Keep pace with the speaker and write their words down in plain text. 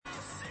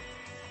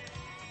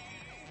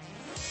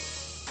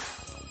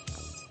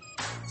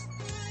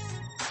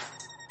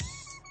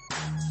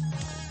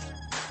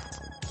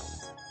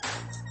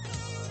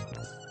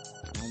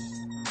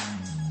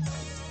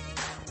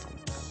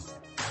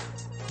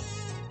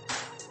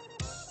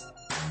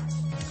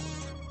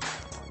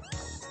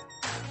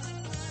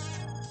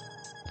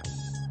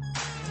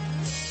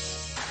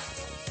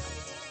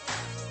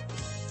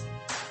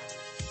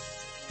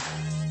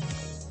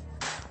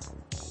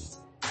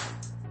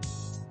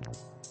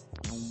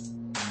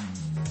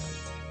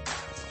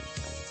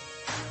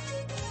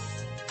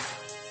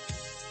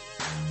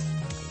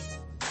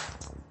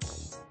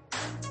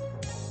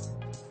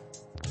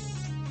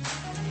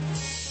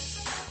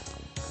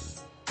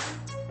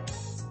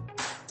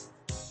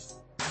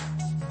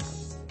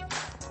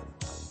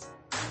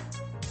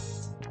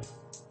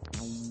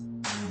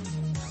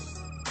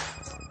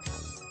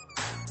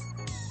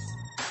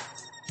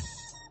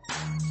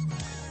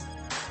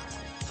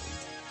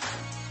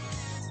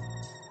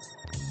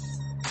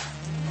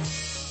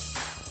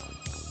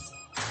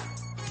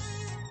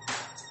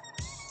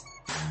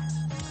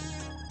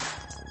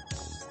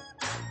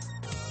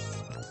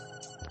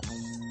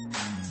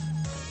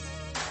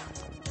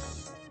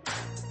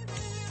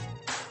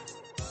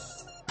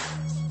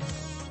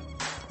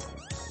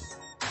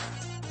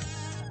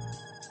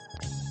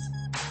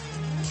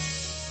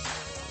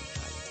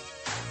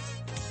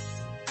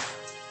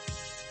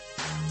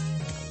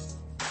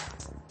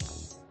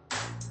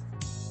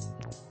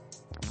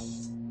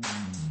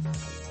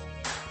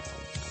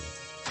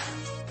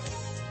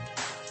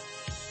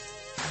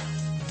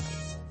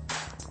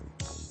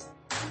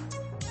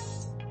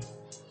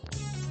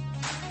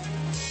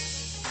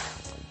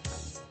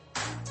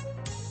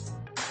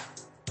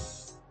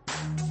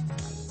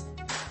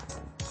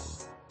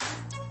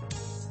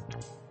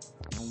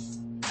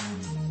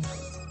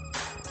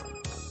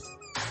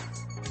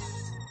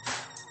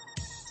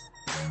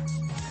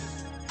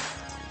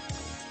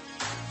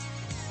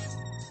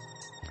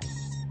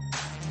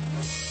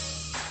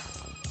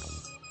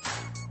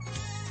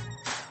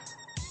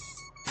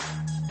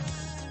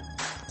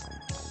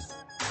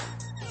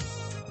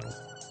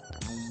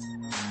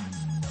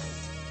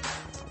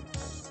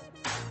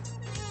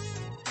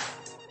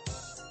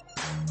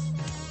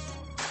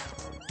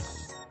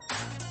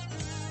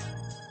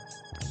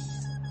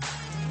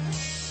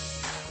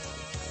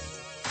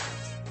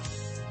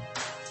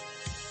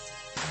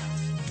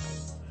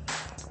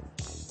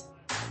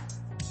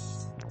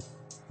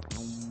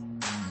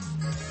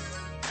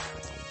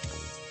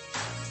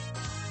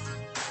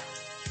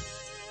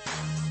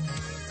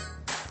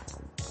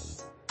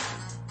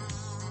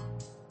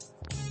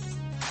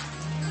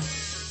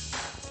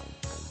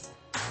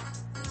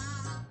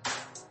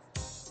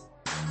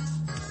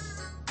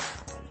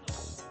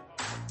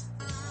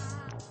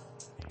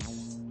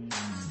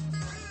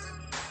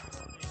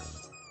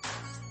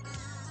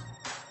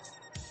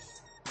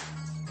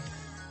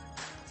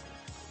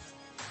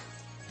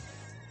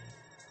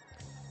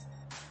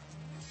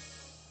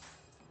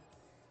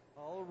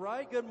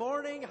right. Good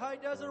morning, High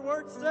Desert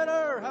Word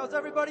Center. How's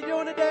everybody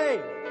doing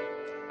today?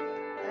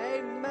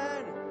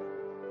 Amen.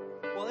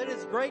 Well, it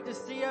is great to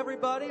see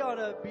everybody on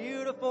a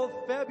beautiful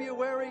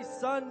February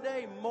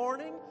Sunday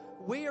morning.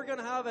 We are going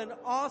to have an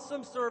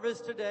awesome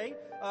service today.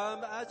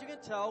 As you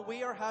can tell,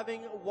 we are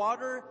having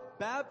water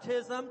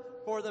baptism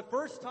for the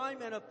first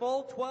time in a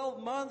full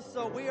 12 months,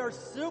 so we are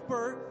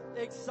super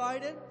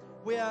excited.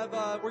 We're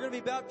going to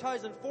be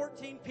baptizing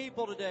 14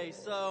 people today,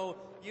 so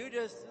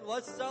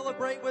let's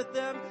celebrate with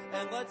them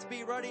and let's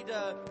be ready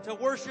to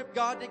worship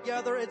God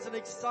together. It's an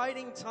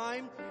exciting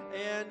time,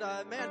 and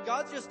man,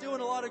 God's just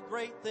doing a lot of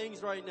great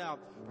things right now.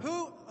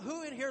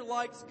 Who in here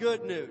likes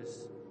good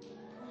news?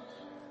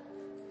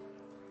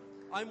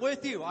 I'm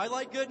with you. I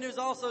like good news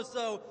also,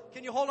 so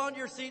can you hold on to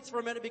your seats for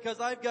a minute because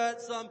I've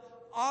got some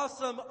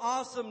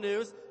awesome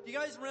news. Do you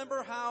guys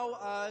remember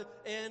how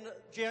in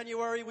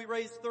January we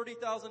raised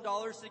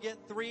 $30,000 to get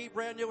 3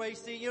 brand new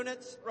AC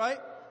units, right?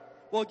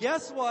 Well,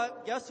 guess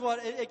what?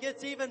 It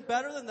gets even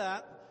better than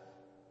that.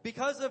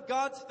 Because of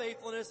God's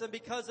faithfulness and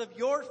because of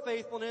your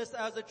faithfulness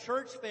as a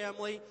church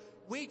family,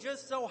 we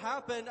just so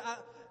happen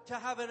to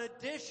have an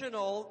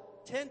additional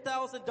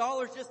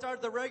 $10,000 just out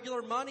of the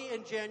regular money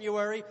in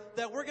January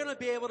that we're going to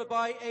be able to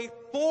buy a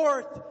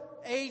 4th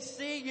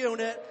AC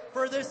unit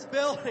for this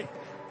building.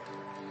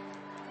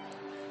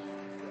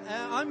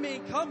 I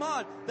mean, come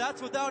on.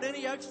 That's without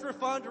any extra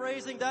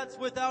fundraising. That's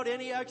without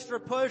any extra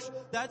push.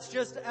 That's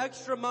just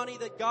extra money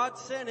that God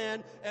sent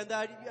in and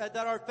that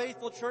our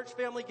faithful church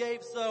family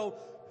gave. So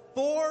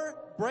 4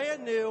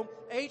 brand new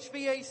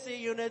HVAC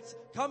units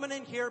coming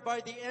in here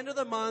by the end of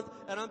the month.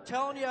 And I'm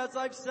telling you, as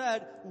I've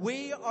said,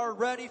 we are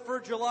ready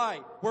for July.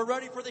 We're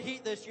ready for the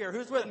heat this year.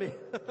 Who's with me?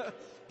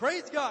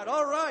 Praise God.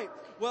 All right.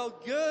 Well,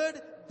 good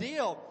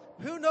deal.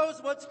 Who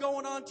knows what's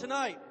going on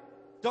tonight?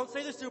 Don't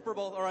say the Super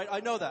Bowl, all right? I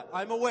know that.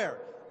 I'm aware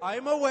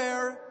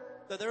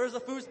that there is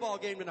a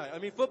foosball game tonight.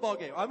 Football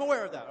game. I'm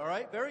aware of that, all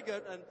right? Very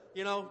good. And,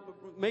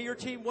 may your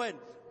team win.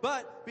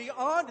 But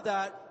beyond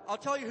that, I'll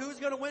tell you who's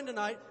going to win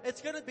tonight.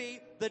 It's going to be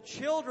the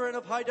children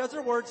of High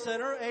Desert Word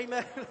Center.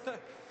 Amen.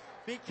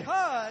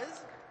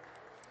 Because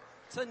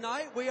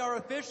tonight we are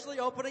officially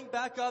opening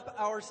back up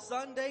our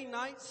Sunday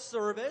night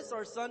service,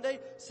 our Sunday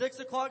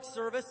 6 o'clock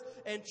service,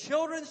 and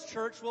Children's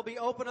Church will be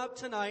open up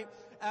tonight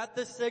at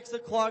the 6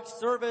 o'clock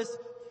service.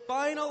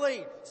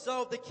 Finally.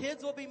 So the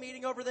kids will be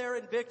meeting over there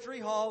in Victory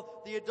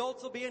Hall. The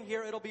adults will be in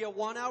here. It'll be a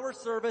 1-hour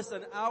service,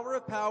 an hour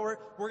of power.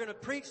 We're going to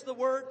preach the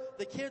word.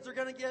 The kids are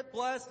going to get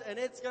blessed, and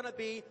it's going to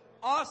be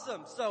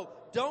awesome. So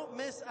don't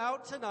miss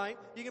out tonight.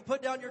 You can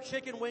put down your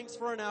chicken wings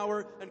for an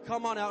hour and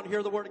come on out and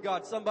hear the word of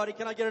God. Somebody,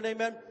 can I get an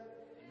amen?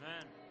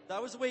 Amen.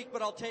 That was weak,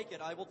 but I'll take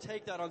it. I will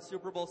take that on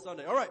Super Bowl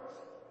Sunday. All right.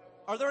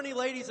 Are there any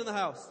ladies in the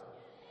house?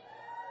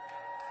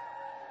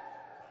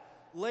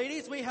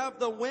 Ladies, we have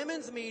the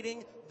women's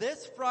meeting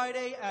this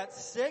Friday at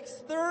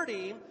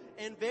 6:30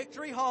 in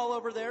Victory Hall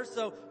over there.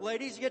 So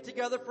ladies, get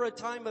together for a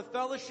time of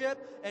fellowship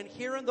and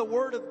hearing the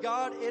Word of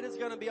God. It is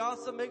going to be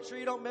awesome. Make sure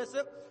you don't miss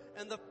it.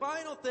 And the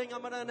final thing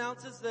I'm going to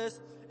announce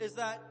is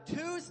that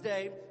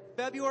Tuesday,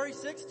 February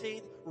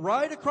 16th,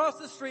 right across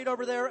the street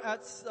over there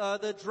at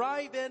the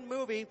Drive-In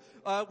Movie,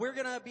 we're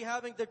going to be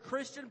having the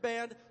Christian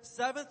band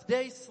Seventh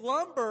Day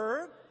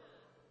Slumber.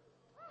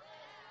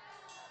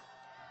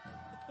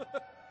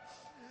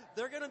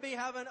 They're going to be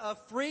having a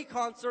free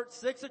concert,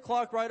 6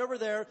 o'clock right over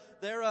there.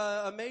 They're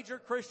a major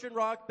Christian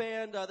rock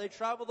band. They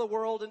travel the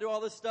world and do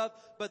all this stuff,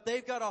 but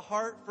they've got a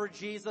heart for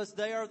Jesus.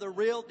 They are the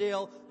real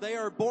deal. They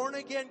are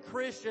born-again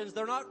Christians.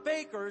 They're not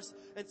fakers.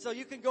 And so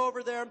you can go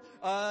over there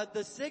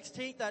the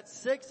 16th at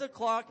 6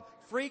 o'clock,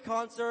 free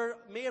concert.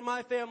 Me and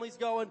my family's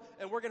going,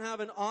 and we're going to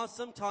have an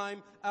awesome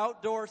time,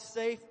 outdoor,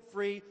 safe,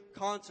 free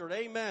concert.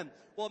 Amen.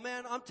 Well,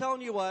 man, I'm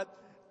telling you what,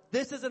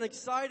 this is an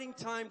exciting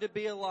time to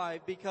be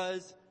alive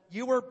because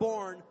you were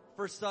born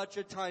for such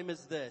a time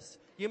as this.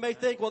 You may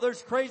think, well,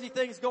 there's crazy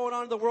things going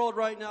on in the world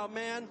right now.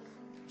 Man,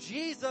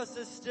 Jesus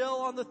is still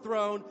on the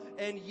throne,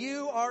 and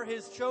you are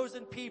His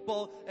chosen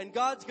people, and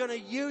God's going to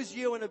use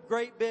you in a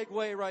great big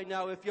way right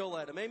now if you'll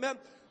let Him. Amen?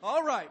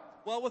 All right.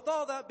 Well, with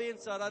all that being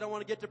said, I don't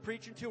want to get to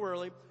preaching too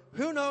early.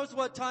 Who knows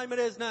what time it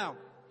is now?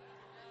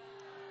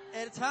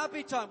 And it's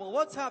happy time. Well,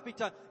 what's happy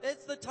time?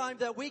 It's the time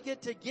that we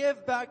get to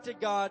give back to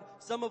God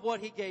some of what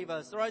He gave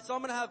us. All right, so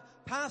I'm going to have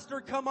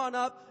Pastor come on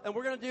up, and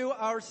we're going to do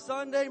our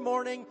Sunday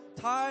morning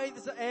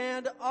tithes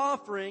and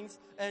offerings.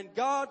 And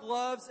God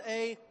loves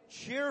a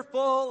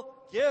cheerful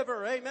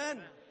giver.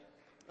 Amen.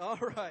 All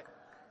right.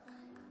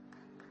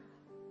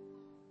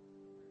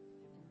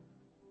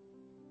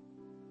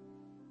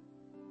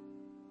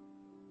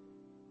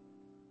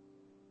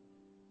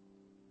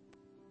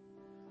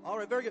 All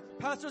right, very good.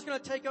 Pastor's going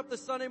to take up the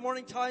Sunday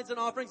morning tithes and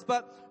offerings,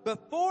 but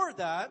before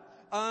that,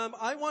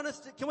 I want us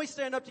to, can we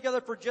stand up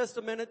together for just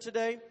a minute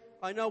today?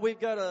 I know we've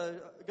got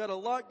a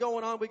lot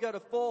going on. We've got a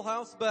full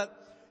house, but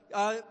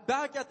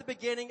back at the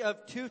beginning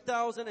of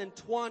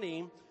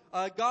 2020,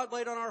 God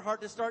laid on our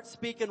heart to start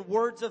speaking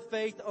words of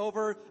faith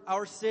over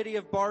our city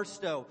of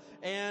Barstow.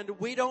 And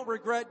we don't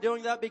regret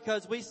doing that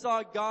because we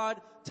saw God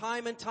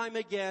time and time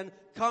again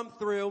come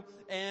through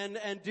and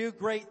do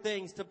great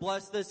things to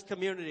bless this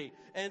community.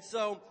 And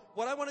so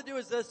what I want to do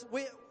is this.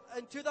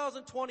 In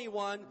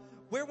 2021,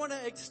 we want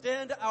to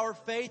extend our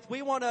faith.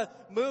 We want to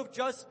move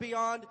just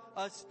beyond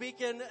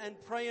speaking and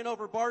praying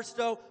over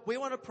Barstow. We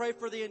want to pray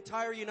for the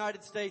entire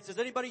United States. Does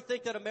anybody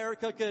think that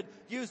America could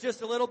use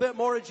just a little bit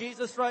more of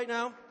Jesus right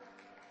now?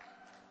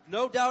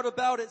 No doubt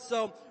about it.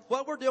 So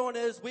what we're doing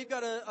is we've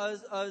got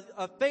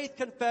a faith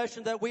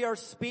confession that we are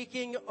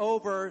speaking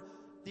over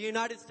the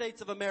United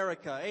States of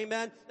America.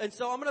 Amen. And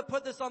so I'm going to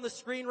put this on the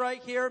screen right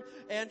here,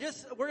 and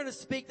we're going to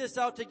speak this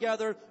out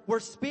together. We're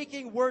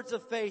speaking words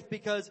of faith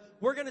because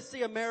we're going to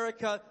see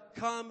America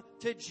come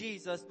to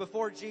Jesus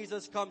before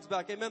Jesus comes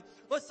back. Amen.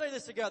 Let's say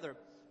this together.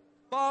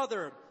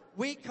 Father,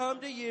 we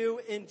come to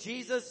you in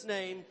Jesus'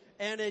 name,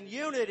 and in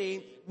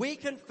unity we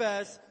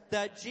confess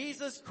that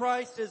Jesus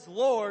Christ is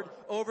Lord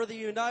over the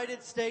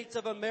United States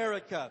of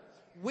America.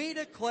 We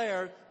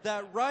declare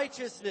that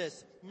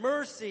righteousness,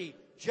 mercy,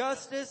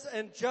 justice,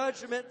 and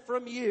judgment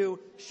from you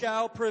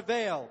shall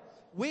prevail.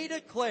 We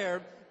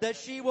declare that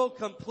she will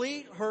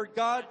complete her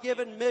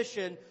God-given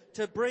mission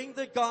to bring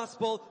the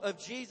gospel of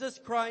Jesus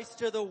Christ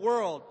to the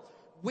world.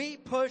 We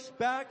push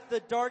back the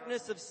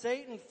darkness of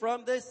Satan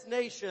from this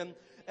nation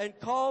and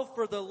call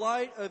for the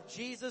light of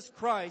Jesus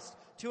Christ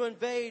to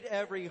invade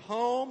every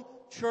home,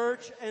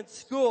 church, and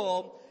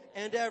school,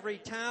 and every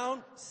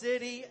town,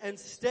 city, and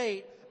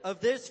state of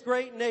this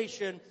great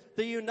nation,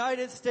 the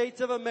United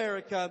States of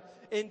America.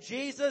 In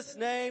Jesus'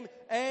 name,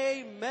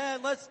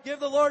 amen. Let's give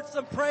the Lord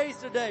some praise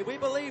today. We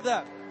believe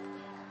that.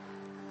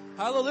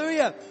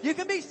 Hallelujah. You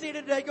can be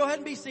seated today. Go ahead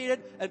and be seated.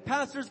 And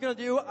Pastor's going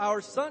to do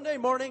our Sunday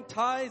morning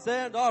tithes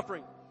and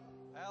offering.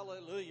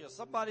 Hallelujah.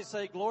 Somebody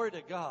say glory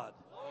to God.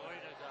 Glory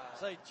to God.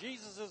 Say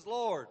Jesus is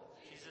Lord.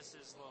 Jesus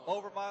is Lord.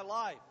 Over my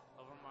life.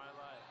 Over my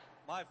life.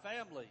 My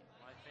family.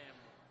 My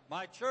family.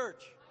 My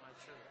church. My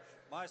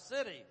church. My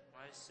city.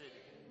 My city.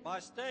 My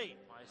state.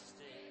 My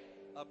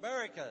state.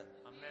 America.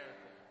 America.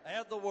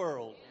 And the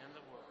world. And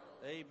the world.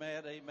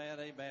 Amen, amen,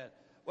 amen.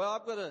 Well,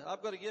 I'm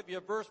gonna give you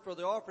a verse for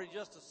the offering in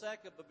just a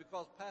second, but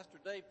because Pastor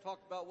Dave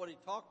talked about what he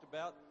talked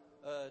about,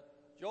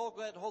 Joel,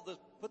 go ahead and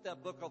put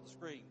that book on the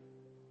screen.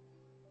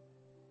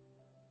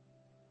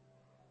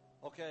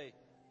 Okay.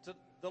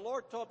 The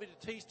Lord told me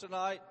to teach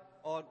tonight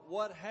on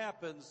what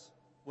happens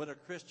when a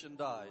Christian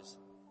dies.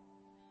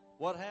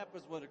 What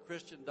happens when a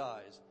Christian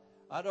dies?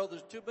 I know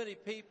there's too many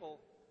people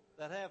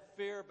that have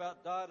fear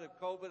about dying of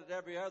COVID and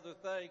every other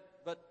thing,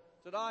 but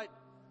tonight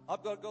I'm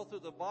going to go through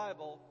the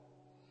Bible.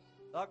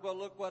 I'm going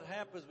to look what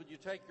happens when you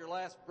take your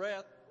last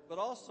breath, but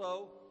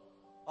also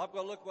I'm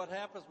going to look what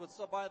happens when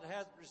somebody that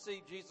hasn't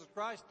received Jesus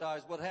Christ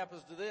dies. What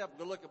happens to them? I'm going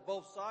to look at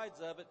both sides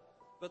of it.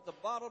 But the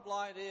bottom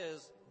line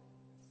is,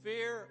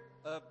 fear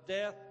of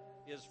death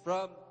is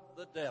from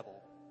the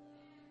devil.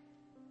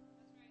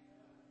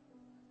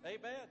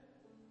 Amen.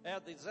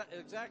 And the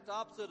exact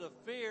opposite of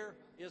fear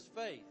is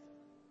faith.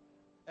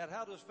 And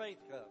how does faith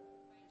come?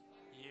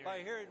 By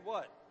hearing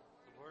what?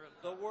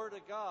 The Word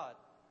of God.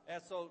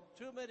 And so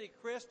too many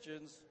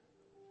Christians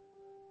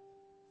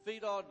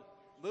feed on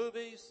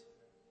movies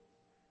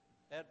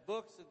and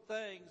books and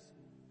things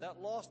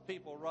that lost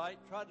people, right?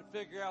 Trying to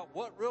figure out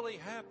what really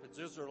happens.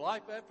 Is there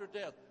life after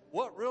death?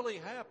 What really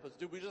happens?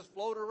 Do we just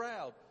float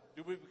around?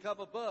 Do we become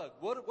a bug?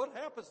 What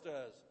happens to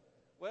us?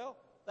 Well,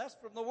 that's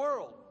from the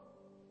world.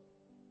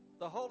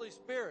 The Holy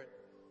Spirit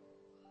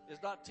is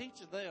not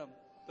teaching them.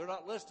 They're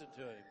not listening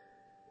to Him.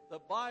 The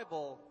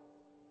Bible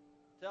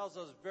tells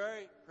us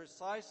very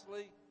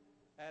precisely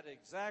and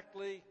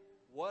exactly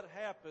what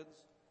happens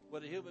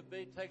when a human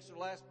being takes their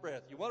last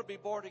breath. You want to be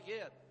born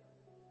again.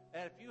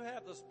 And if you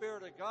have the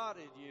Spirit of God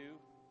in you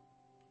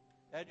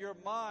and your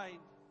mind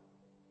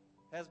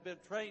has been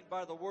trained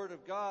by the Word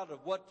of God of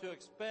what to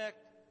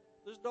expect,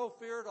 there's no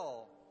fear at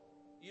all.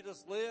 You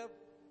just live,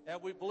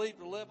 and we believe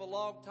to live a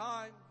long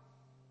time.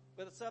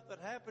 But if something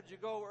happens, you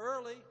go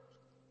early,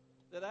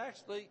 then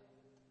actually,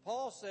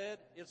 Paul said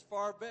it's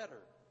far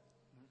better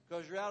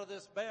because you're out of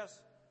this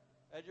mess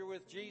and you're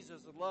with Jesus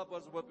and loved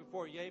ones went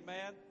before you.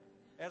 Amen?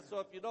 And so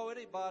if you know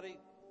anybody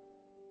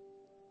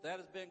that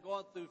has been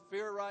going through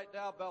fear right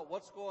now about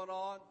what's going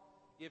on,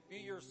 if you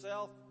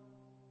yourself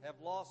have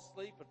lost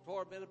sleep and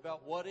tormented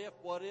about what if,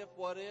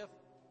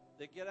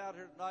 then get out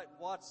here tonight and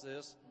watch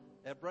this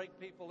and bring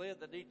people in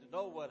that need to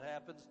know what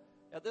happens.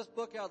 And this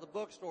book out of the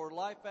bookstore,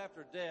 Life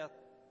After Death,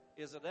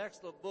 is an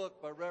excellent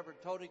book by Reverend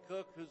Tony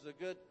Cook, who's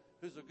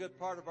a good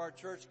part of our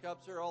church,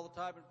 comes here all the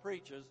time and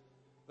preaches.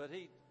 But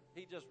he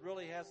just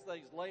really has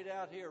things laid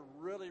out here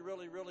really,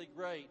 really, really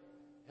great,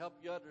 help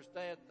you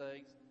understand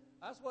things.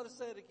 I just want to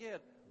say it again.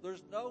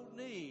 There's no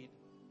need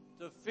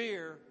to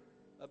fear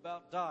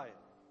about dying.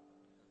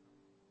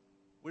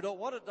 We don't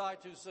want to die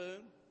too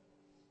soon.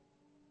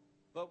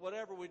 But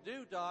whenever we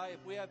do die,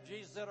 if we have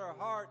Jesus in our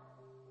heart,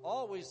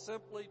 all we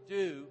simply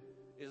do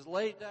is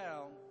lay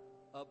down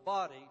a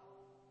body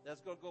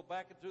that's going to go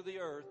back into the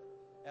earth,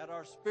 and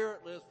our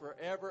spirit lives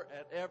forever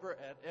and ever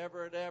and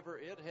ever and ever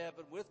in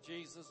heaven with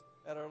Jesus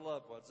and our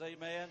loved ones.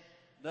 Amen.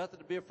 Nothing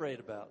to be afraid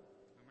about.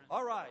 Amen.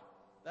 All right.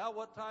 Now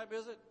what time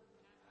is it?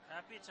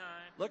 Happy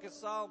time. Look at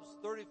Psalms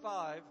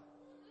 35,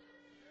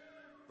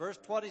 verse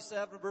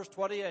 27, verse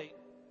 28.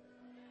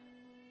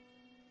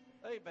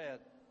 Amen.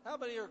 How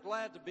many are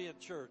glad to be in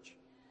church?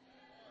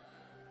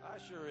 I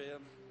sure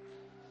am.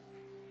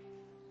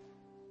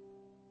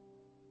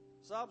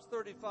 Psalms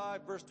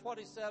 35, verse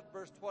 27,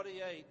 verse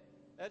 28.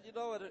 And you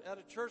know, at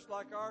a church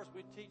like ours,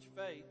 we teach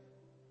faith.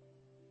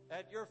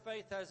 And your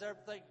faith has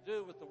everything to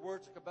do with the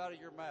words that come out of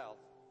your mouth.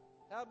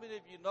 How many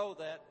of you know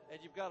that, and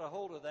you've got a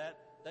hold of that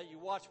you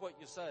watch what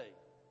you say?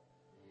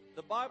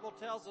 The Bible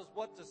tells us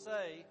what to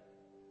say,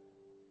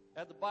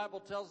 and the Bible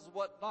tells us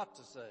what not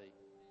to say.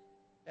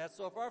 And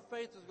so if our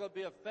faith is going to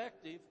be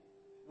effective,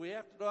 we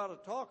have to know how to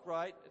talk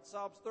right. In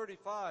Psalms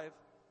 35,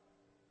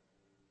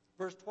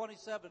 verse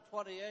 27 and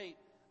 28,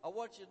 I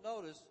want you to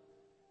notice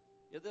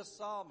in this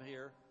psalm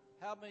here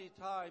how many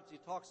times he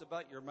talks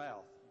about your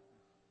mouth.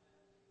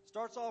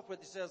 Starts off with,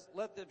 he says,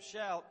 let them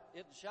shout.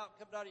 Isn't shout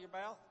coming out of your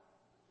mouth?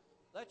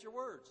 That's your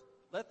words.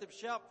 Let them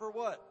shout for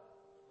what?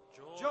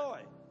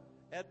 Joy.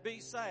 And be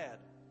sad.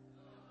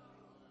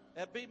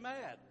 And be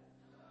mad.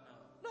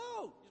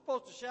 No. You're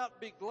supposed to shout and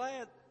be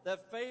glad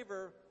that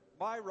favor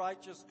my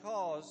righteous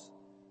cause.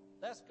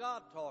 That's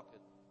God talking.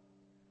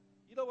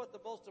 You know what the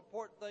most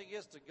important thing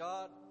is to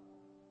God?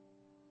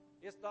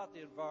 It's not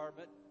the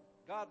environment.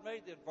 God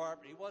made the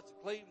environment. He wants it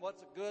clean,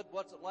 wants it good,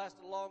 wants it last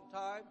a long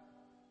time.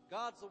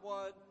 God's the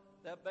one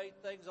that made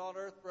things on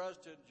earth for us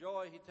to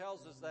enjoy. He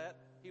tells us that.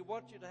 He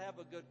wants you to have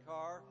a good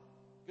car,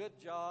 good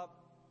job,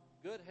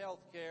 good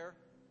health care,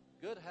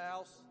 good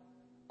house,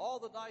 all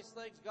the nice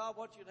things. God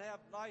wants you to have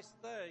nice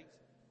things,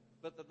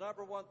 but the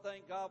number one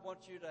thing God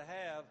wants you to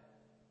have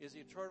is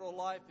eternal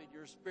life in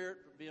your spirit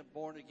from being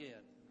born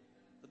again.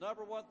 The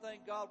number one thing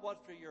God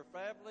wants for your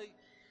family,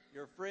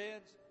 your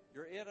friends,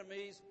 your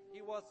enemies,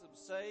 He wants them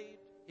saved.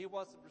 He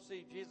wants them to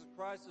receive Jesus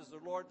Christ as their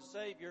Lord and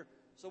Savior.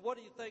 So what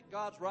do you think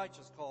God's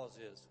righteous cause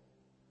is?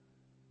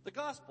 The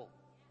gospel.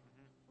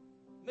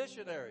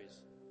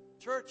 Missionaries,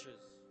 churches,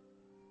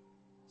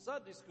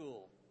 Sunday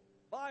school,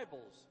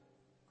 Bibles,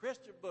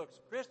 Christian books,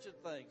 Christian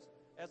things.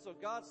 And so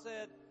God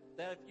said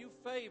that if you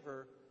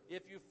favor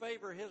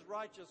His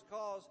righteous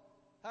cause,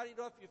 how do you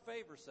know if you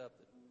favor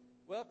something?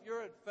 Well, if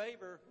you're in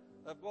favor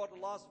of going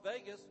to Las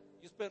Vegas,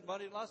 you spend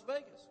money in Las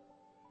Vegas.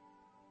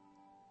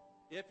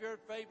 If you're in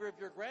favor of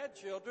your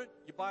grandchildren,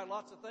 you buy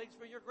lots of things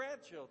for your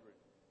grandchildren.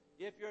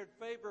 If you're in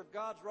favor of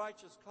God's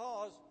righteous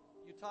cause,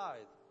 you tithe.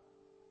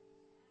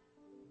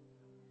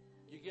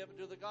 You give it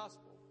to the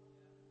gospel.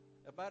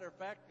 As a matter of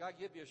fact, I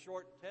give you a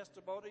short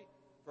testimony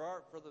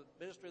for the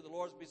ministry of the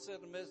Lord's be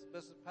sending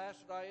Mrs.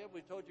 Pastor and I am.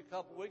 We told you a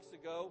couple weeks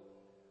ago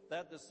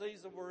that the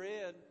season we're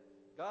in,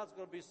 God's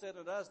going to be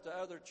sending us to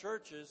other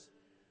churches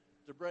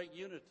to bring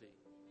unity,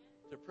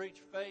 to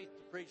preach faith,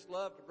 to preach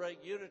love, to bring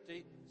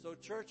unity, so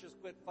churches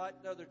quit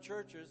fighting other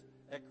churches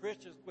and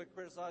Christians quit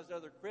criticizing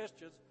other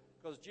Christians,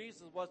 because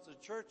Jesus wants the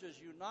churches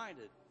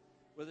united.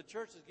 When the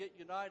churches get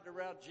united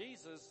around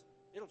Jesus,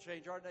 it'll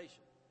change our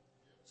nation.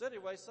 So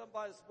anyway,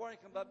 somebody this morning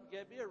came up and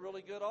gave me a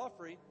really good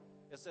offering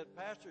and said,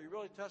 Pastor, you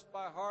really touched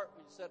my heart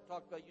when you said,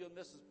 talk about you and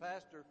Mrs.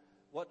 Pastor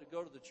wanting to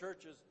go to the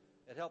churches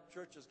and help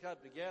churches come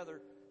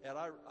together, and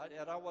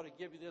I want to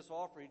give you this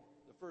offering,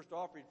 the first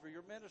offering for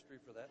your ministry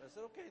for that. And I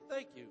said, okay,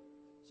 thank you.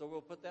 So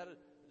we'll put that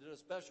in a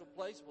special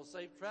place. We'll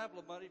save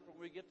traveling money from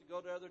when we get to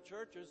go to other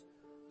churches.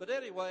 But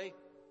anyway,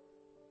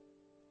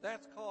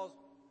 that's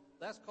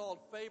called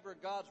favor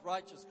God's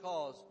righteous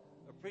cause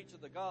of preaching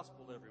the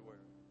gospel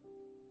everywhere.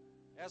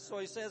 And so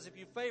he says, if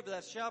you favor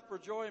that, shout for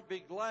joy and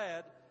be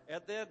glad,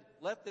 and then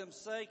let them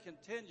say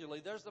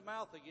continually. There's the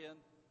mouth again.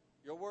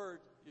 Your word.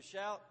 You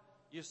shout,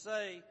 you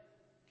say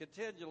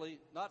continually,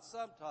 not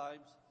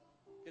sometimes.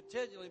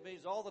 Continually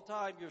means all the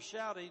time you're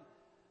shouting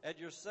and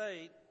you're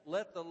saying,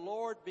 let the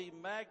Lord be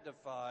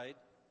magnified,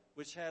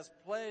 which has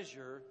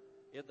pleasure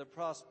in the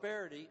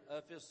prosperity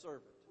of His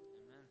servant.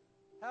 Amen.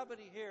 How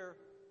many here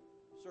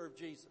serve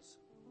Jesus?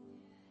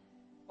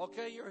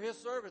 Okay, you're His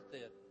servant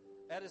then.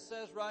 And it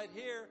says right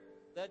here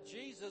that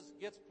Jesus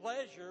gets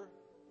pleasure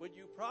when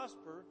you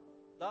prosper,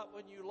 not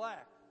when you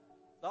lack,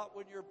 not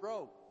when you're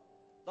broke,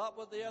 not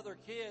when the other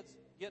kids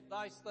get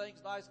nice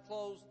things, nice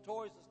clothes,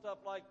 toys and stuff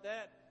like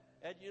that,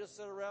 and you just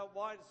sit around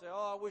whining and say,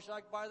 oh, I wish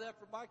I could buy that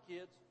for my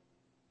kids.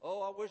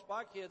 Oh, I wish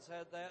my kids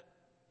had that.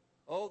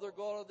 Oh, they're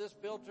going on this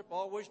field trip.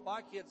 Oh, I wish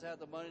my kids had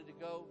the money to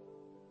go.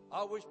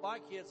 I wish my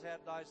kids had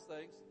nice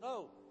things.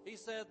 No, He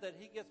said that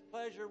He gets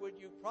pleasure when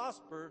you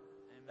prosper.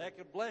 Amen. That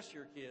can bless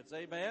your kids.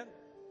 Amen.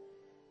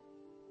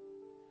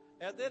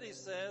 And then He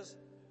says,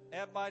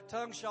 and my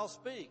tongue shall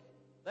speak.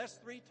 That's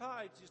 3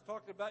 times He's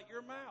talking about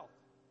your mouth.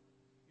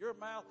 Your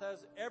mouth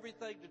has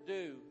everything to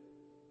do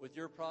with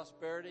your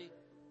prosperity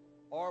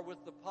or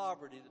with the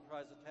poverty that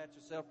tries to attach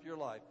itself to your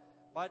life.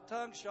 My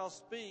tongue shall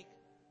speak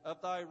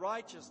of thy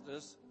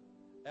righteousness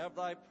and of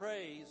thy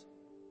praise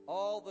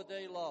all the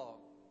day long.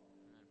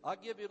 I'll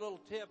give you a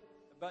little tip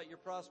about your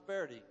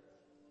prosperity.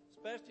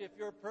 especially if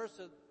you're a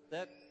person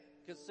that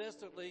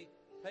consistently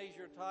pays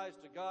your tithes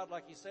to God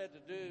like He said to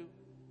do,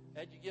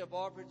 and you give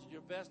offerings and you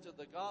invest in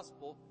the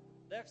gospel.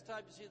 Next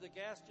time you see the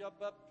gas jump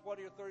up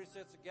 20 or 30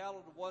 cents a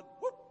gallon to one,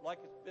 whoop, like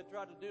it's been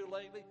trying to do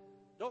lately,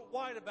 don't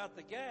whine about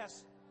the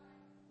gas.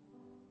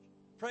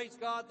 Praise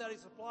God that He's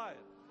supplying.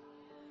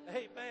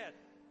 Amen.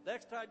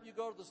 Next time you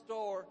go to the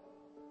store,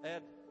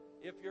 and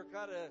if you're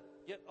kind of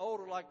getting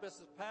older like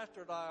Mrs.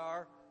 Pastor and I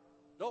are,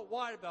 don't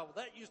whine about,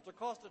 well, that used to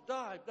cost a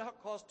dime, now it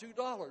costs $2.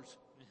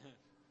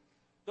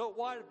 Don't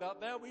whine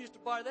about, man, we used to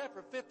buy that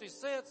for 50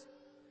 cents,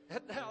 and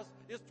now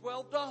it's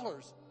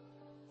 $12.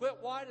 Quit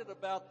whining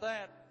about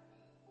that.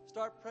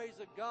 Start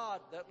praising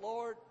God that,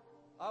 Lord,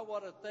 I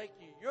want to thank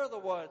you. You're the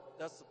one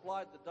that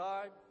supplied the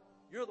dime.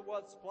 You're the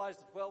one that supplies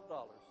the $12.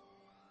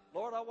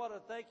 Lord, I want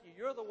to thank you.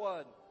 You're the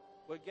one,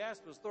 when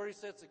gas was 30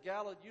 cents a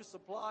gallon, you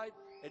supplied,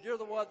 and you're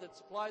the one that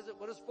supplies it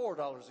when it's $4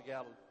 a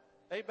gallon.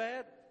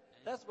 Amen?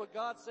 That's what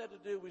God said to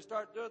do. We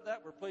start doing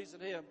that, we're pleasing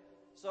Him.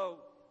 So,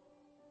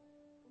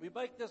 we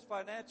make this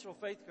financial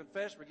faith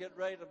confession we're getting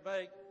ready to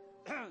make,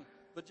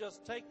 but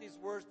just take these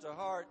words to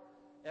heart.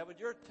 And when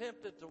you're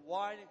tempted to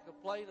whine and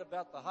complain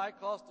about the high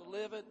cost of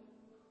living,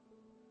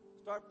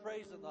 start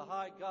praising the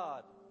high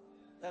God.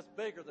 That's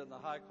bigger than the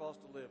high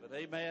cost of living.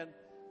 Amen.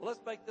 Well, let's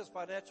make this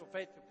financial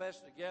faith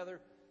confession together.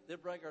 Then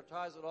bring our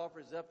tithes and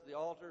offerings up to the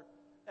altar.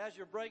 As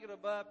you're bringing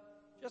them up,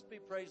 just be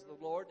praising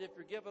the Lord. If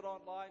you're giving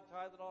online,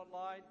 tithing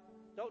online,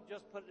 don't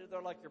just put it in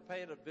there like you're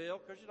paying a bill,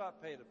 because you're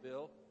not paying a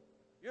bill.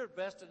 You're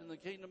invested in the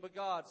kingdom of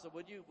God. So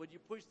when you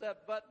push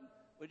that button,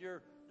 when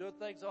you're doing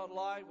things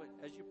online,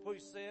 as you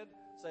push send,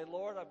 say,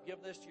 Lord, I'm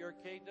giving this to your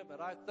kingdom,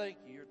 and I thank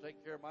you. You're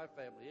taking care of my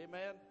family.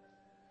 Amen?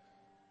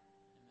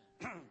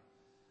 Amen.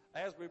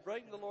 As we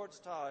bring the Lord's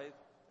tithe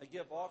and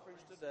give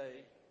offerings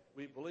today,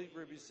 we believe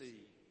we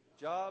receive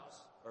jobs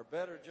or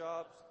better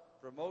jobs,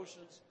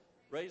 promotions,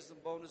 raises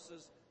and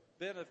bonuses,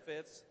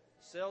 benefits,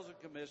 sales and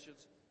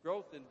commissions,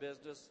 growth in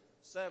business,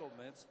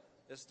 settlements,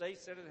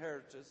 estates and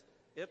inheritance,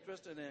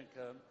 interest and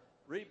income,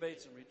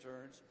 rebates and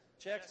returns,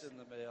 checks in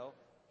the mail,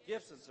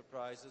 gifts and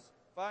surprises,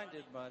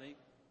 finding money,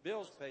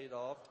 bills paid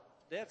off,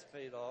 debts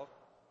paid off,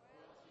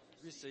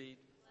 received,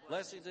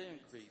 blessings and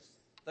increase.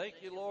 Thank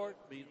you, Lord,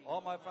 meet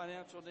all my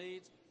financial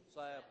needs,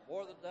 so I have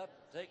more than enough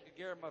to take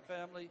care of my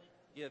family,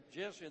 give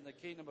generously in the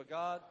kingdom of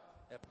God,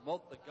 and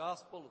promote the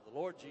gospel of the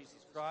Lord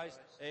Jesus Christ.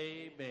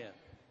 Amen.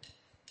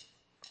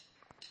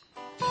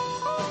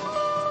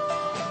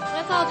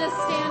 Let's all just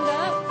stand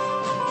up.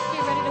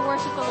 Get ready to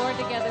worship the Lord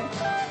together.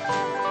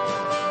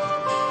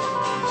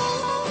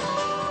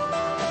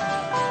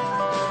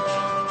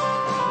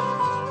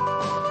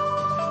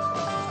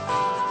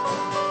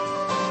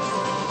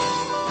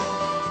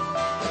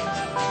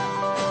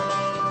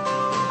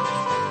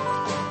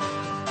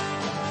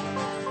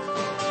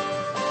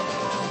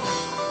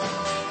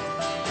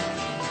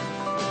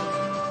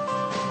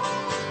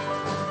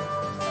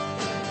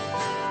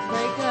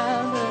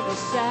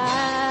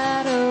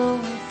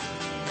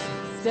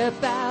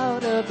 Step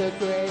out of the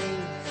grave,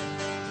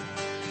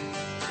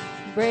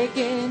 break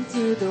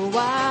into the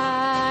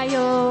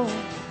wild,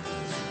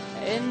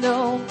 and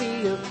don't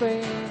be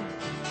afraid.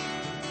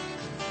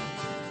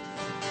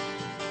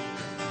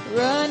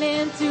 Run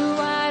into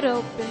wide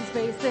open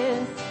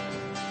spaces,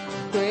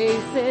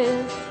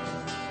 graces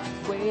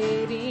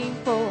waiting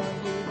for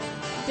you.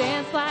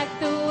 Dance like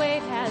the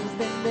weight has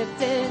been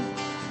lifted,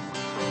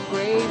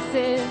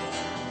 graces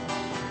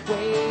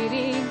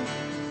waiting.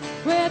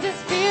 Where the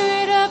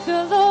Spirit of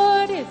the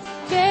Lord is,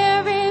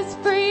 there is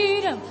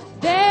freedom,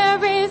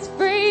 there is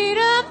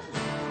freedom.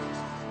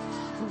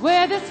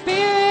 Where the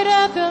Spirit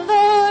of the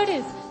Lord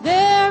is,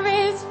 there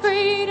is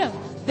freedom,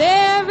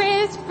 there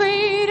is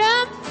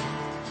freedom.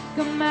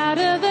 Come out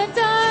of the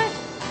dark,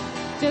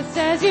 just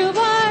as you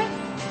are,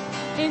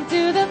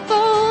 into the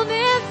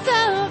fullness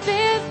of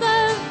His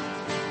love.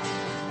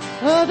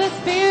 Oh, the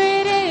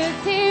Spirit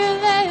is here,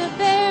 let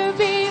there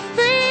be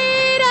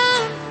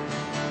freedom.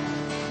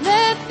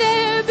 Let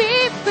there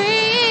be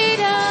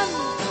freedom.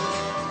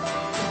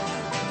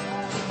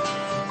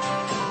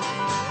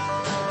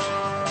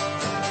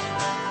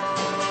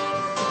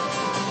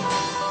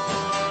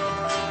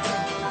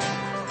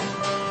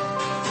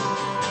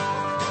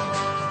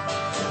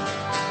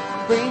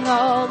 Bring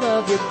all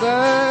of your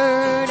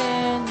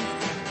burdens,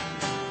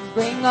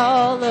 bring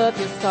all of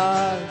your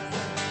scars.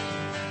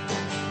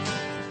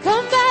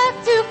 Come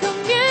back to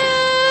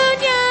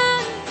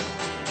communion,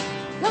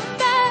 come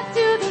back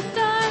to the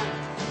start.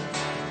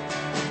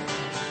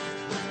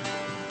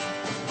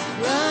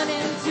 Run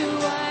into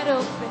wide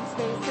open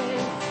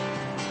spaces,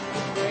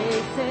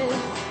 graces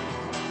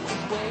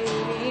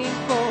waiting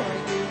for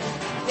you.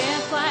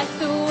 Dance like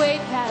the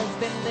weight has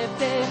been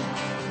lifted,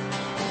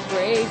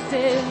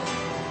 graces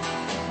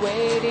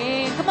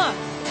waiting. Come on.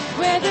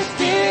 Where the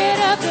Spirit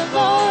of the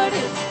Lord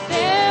is,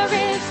 there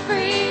is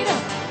freedom,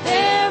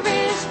 there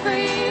is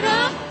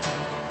freedom.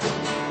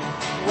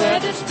 Where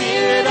the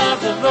Spirit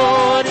of the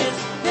Lord is,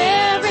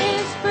 there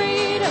is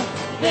freedom,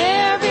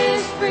 there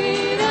is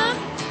freedom.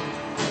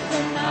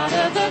 Come out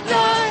of the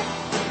dark,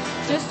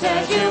 just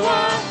as you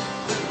are,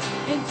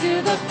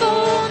 into the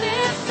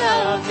fullness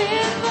of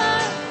His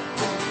love.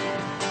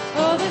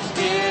 Oh, the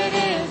Spirit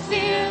is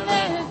here,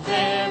 let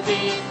there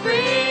be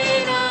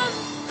freedom.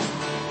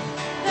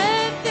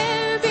 Let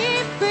there be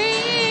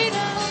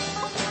freedom.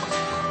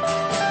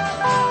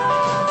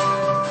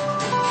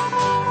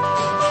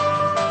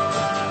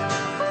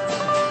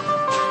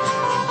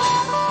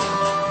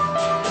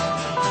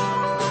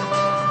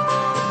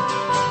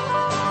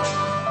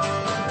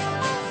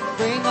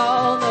 Bring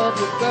all of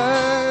your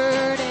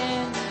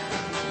burdens,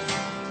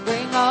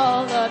 bring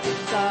all of your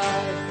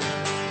scars.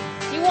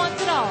 He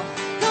wants it all.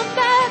 Come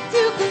back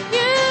to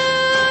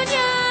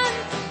communion.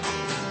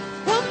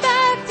 Come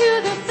back to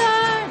the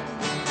Son.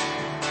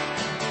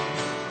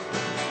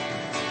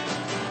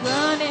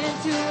 Run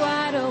into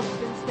wide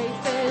open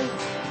spaces.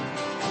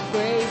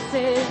 Grace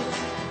is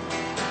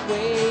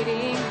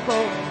waiting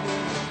for you.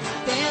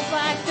 Dance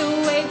like the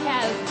weight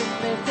has been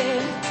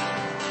lifted.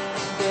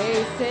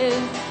 Grace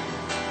is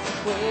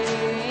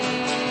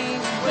waiting.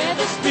 Where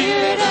the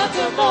Spirit of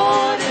the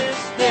Lord is,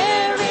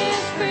 there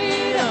is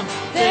freedom.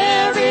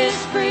 There is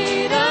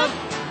freedom.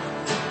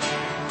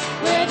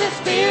 Where the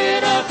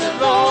Spirit of the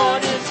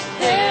Lord is,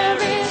 there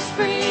is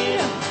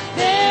freedom.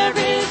 There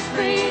is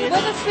freedom.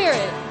 Where the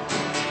Spirit.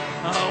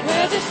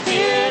 Where the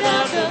Spirit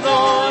of the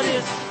Lord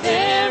is,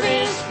 there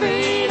is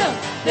freedom.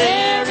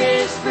 There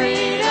is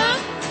freedom.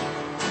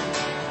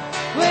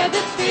 Where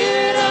the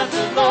Spirit of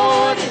the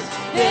Lord is,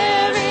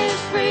 there is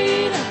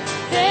freedom.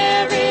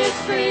 There is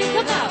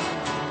freedom. Come out.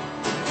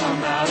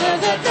 Come out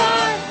of the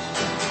dark,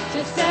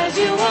 just as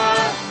you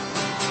are,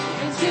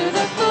 into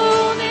the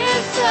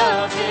fullness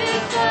of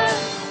His love.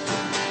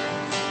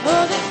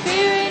 Oh, the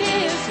Spirit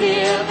is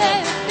here,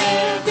 let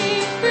there be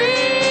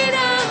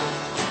freedom.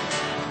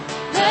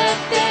 Let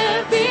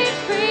there be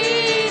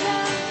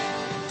freedom.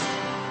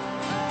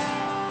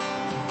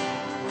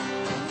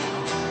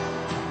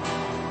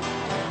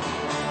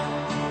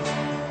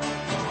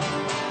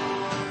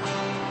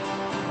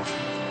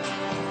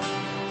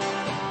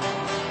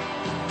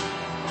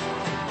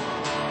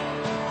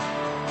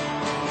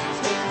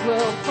 Chains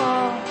will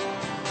fall,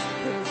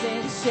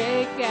 prisons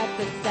shake at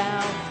the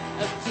sound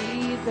of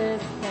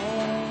Jesus'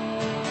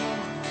 name.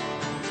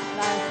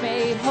 Lives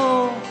made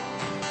whole,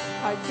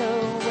 hearts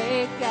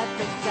awake at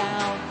the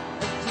sound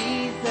of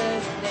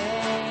Jesus'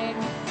 name.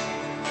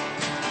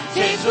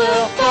 Chains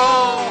will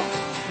fall,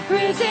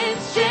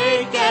 prisons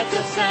shake at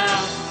the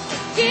sound of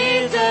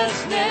Jesus'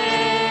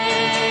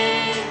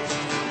 name.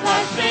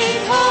 Lives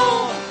made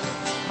whole,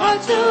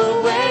 hearts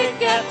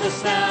awake at the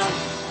sound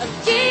of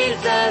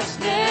Jesus'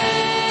 name.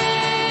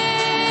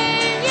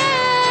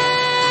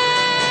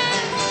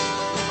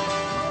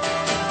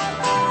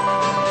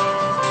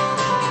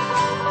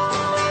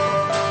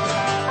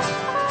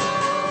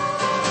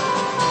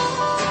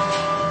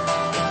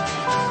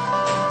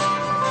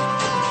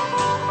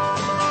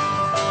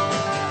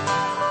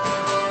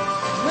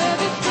 Where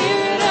the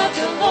Spirit of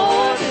the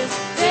Lord is,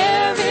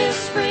 there is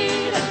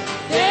freedom.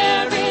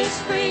 There is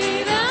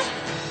freedom.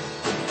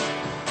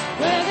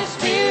 Where the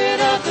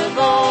Spirit of the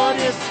Lord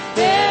is,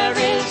 there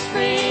is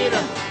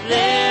freedom.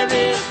 There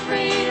is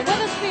freedom.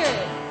 Where the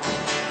Spirit.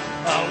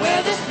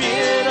 Where the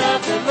Spirit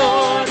of the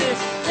Lord is,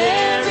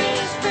 there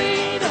is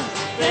freedom.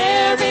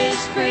 There is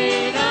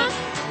freedom.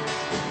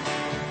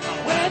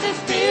 Where the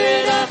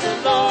Spirit of the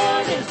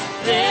Lord is,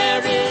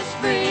 there is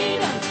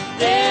freedom.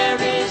 There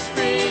is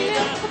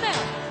freedom.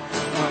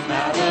 Come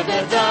out of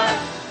the dark,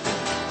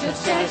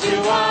 just as you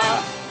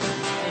are,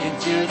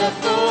 into the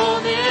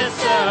fullness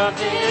of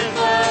His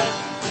love.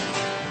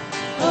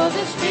 Oh,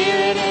 the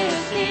Spirit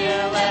is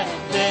here, let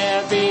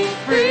there be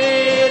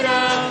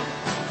freedom.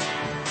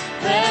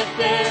 Let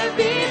there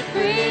be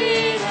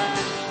freedom.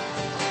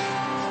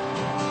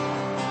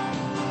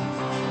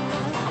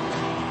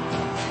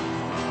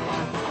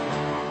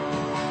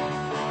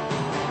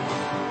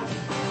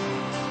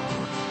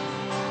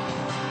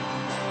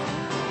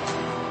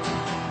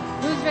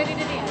 Who's ready to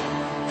dance?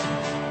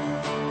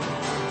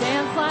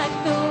 Dance like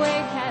the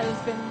weight has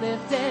been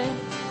lifted.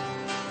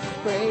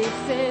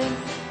 Grace is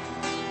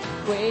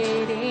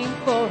waiting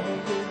for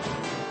you.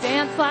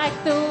 Dance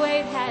like the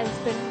weight has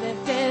been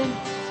lifted.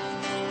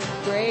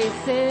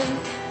 Grace is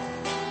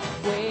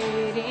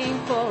waiting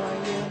for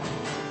you.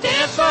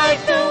 Dance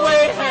like the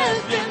weight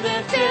has been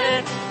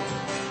lifted.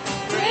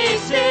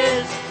 Grace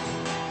is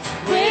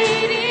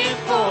waiting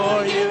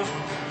for you.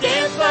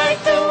 Dance like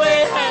the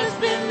weight has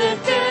been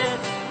lifted.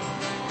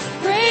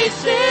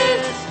 Grace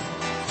is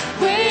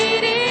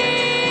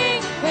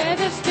waiting. Where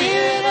the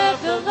Spirit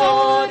of the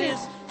Lord is,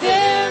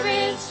 there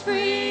is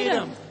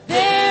freedom.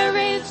 There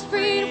is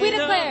freedom. We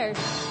declare.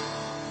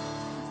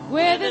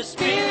 Where the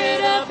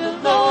Spirit of the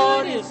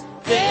Lord is,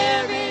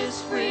 there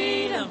is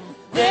freedom.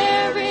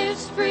 There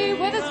is freedom.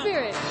 Where the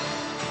Spirit.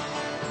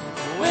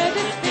 Where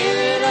the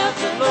Spirit of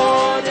the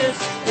Lord is,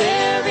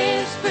 there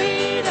is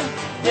freedom.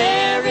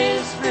 There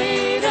is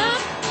freedom.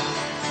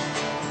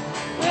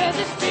 Where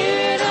the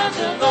Spirit of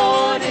the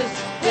Lord is,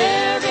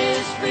 there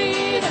is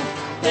freedom.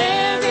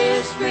 There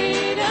is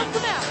freedom.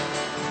 Come out.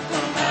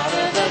 Come out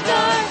of the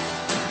dark,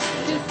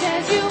 just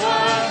as you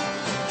are,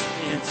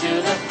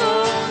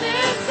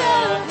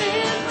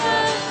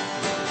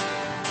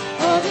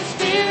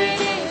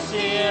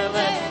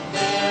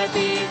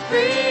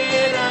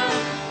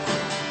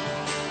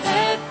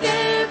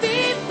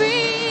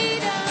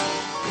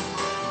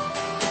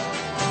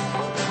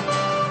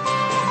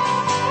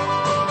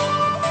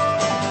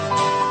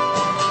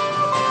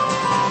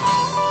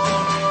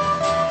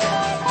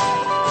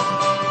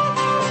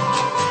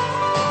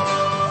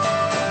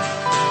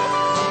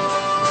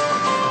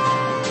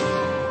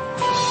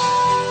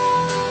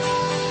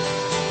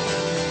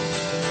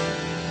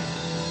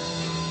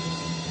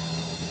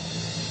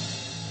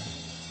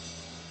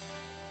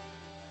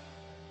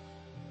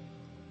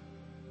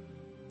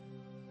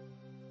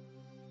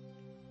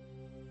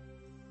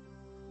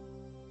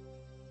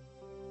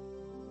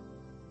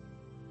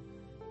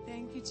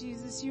 Thank you,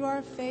 Jesus. You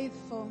are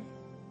faithful.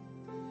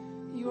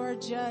 You are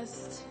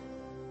just.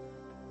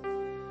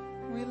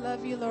 We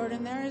love you, Lord.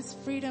 And there is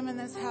freedom in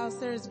this house.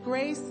 There is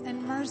grace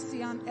and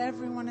mercy on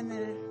everyone in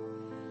there.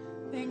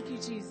 Thank you,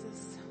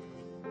 Jesus.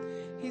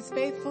 He's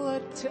faithful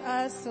to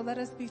us, so let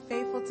us be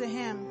faithful to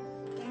him.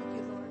 Thank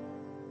you,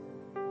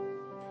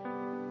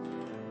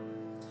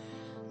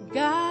 Lord.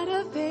 God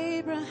of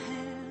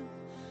Abraham,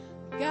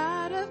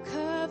 God of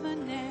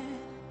covenant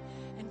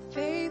and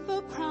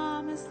faithful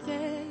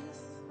promises.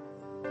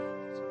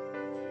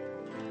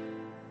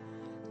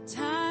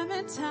 Time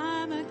and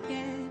time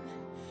again,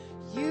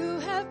 you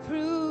have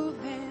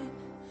proven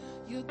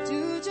you'll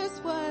do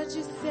just what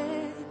you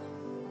said.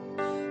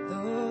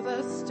 Though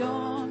the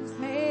storms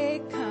may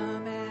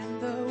come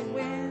and the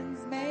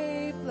winds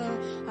may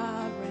blow,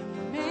 I'll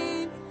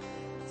remain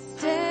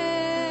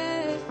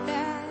steadfast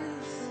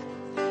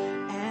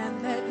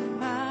and let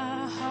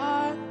my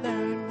heart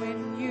learn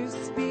when you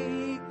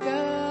speak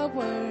a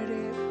word,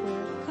 it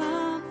will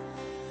come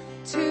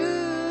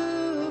to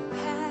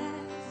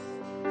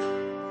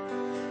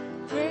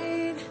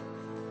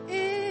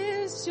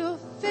your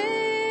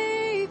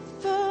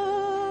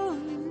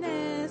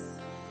faithfulness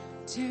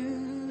to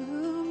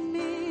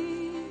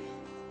me.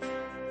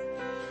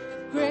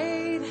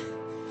 Great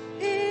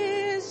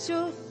is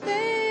your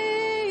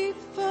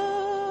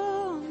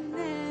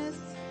faithfulness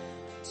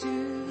to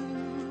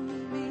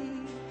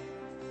me.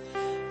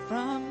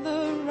 From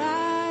the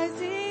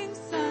rising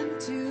sun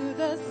to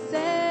the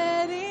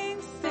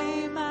setting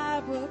same, I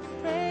will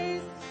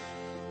praise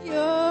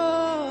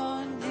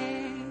your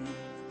name.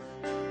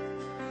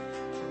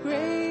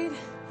 Great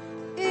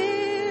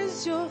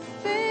is your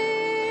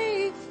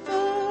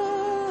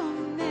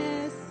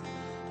faithfulness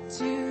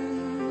to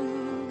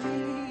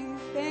me.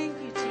 Thank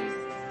you, Jesus.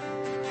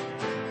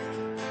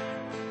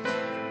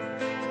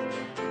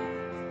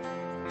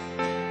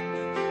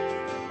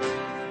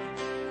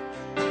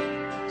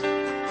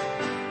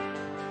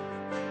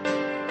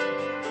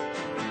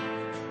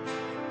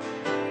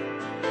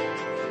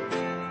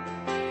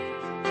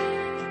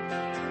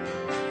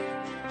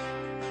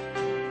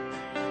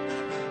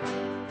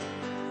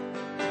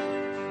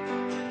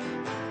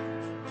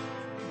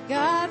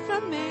 God,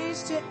 from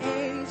age to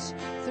age,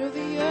 through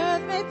the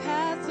earth may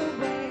pass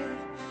away,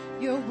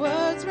 your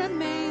words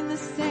remain the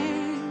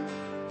same.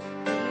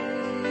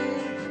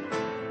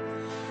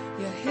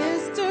 Your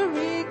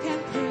history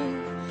can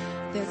prove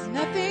there's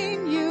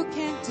nothing you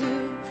can't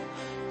do.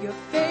 You're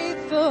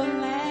faithful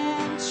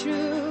and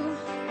true.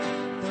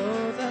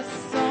 Though the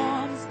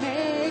storms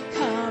may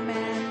come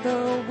and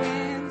the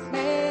winds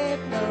may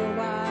blow,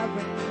 I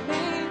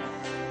remain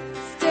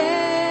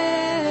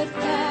steadfast.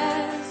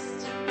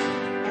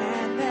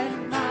 And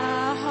let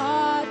my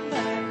heart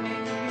learn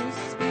when you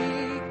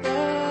speak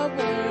a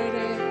word,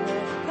 it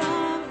will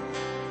come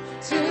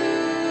to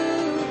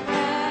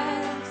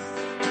pass.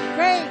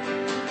 Great,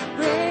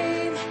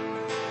 great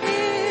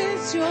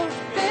is your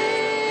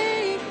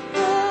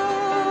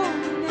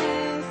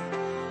faithfulness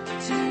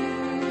to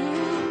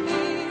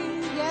me.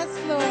 Yes,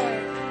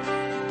 Lord.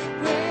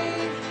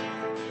 Great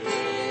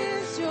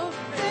is your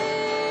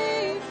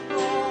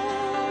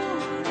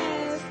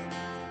faithfulness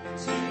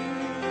to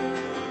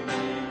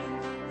me.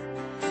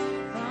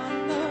 From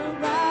the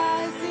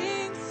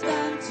rising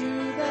sun to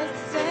the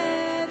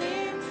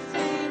setting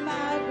same, I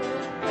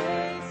will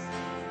praise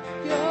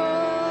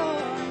your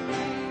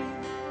name.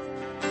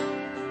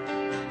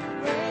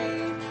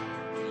 Great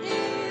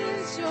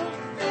is your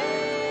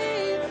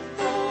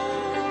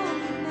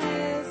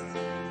faithfulness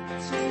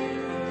to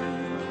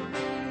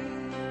me.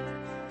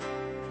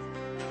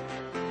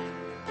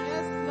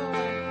 Yes,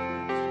 Lord.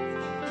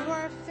 You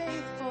are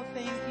faithful.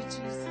 Thank you,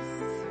 Jesus.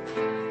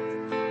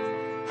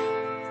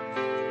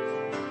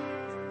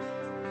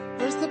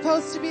 We're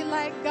supposed to be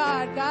like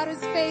God. God is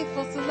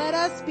faithful, so let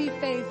us be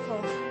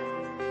faithful.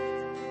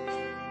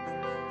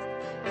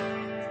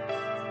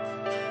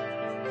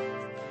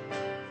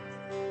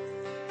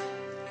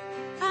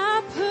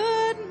 I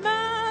put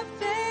my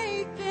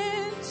faith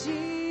in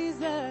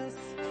Jesus,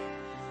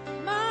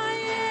 my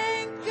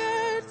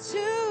anchor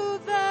to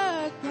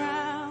the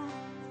ground,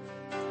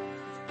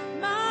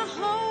 my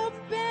hope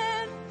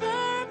and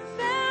firm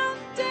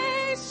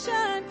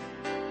foundation.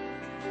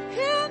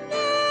 He'll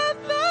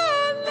never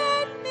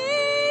let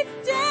me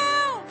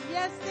down.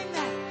 Yes, sing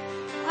that.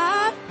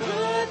 I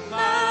put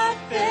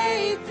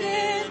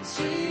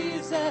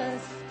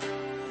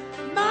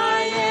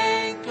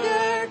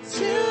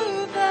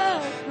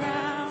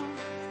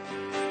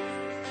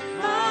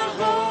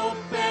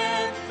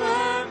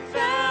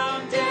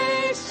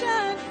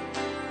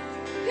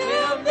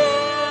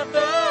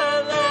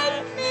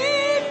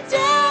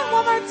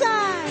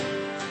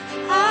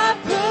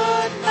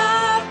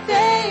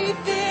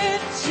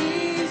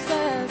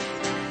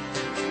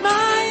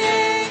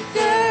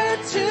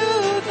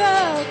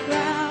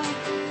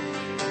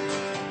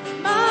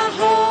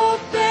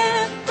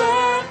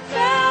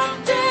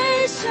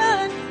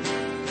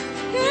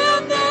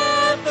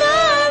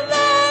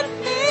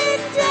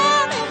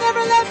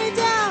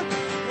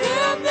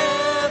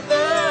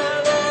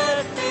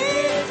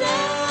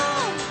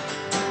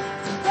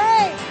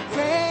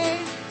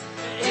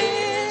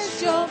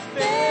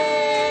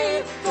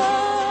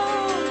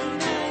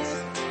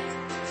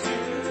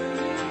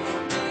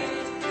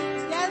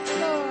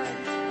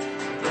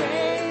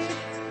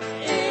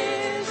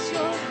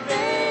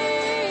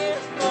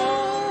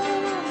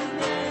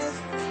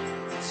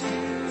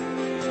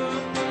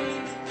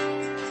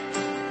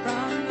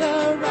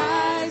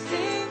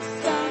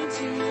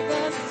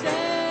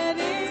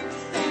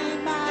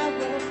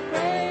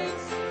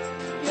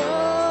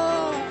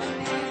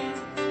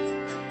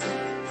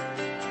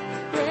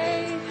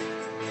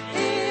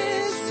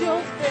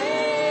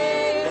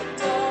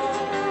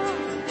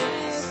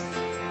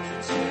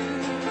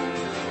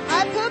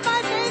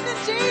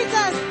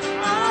Jesus.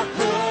 I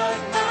put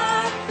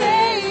my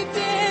faith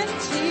in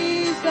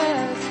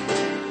Jesus,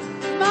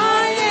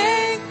 my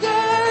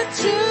anchor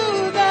to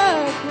the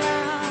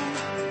ground,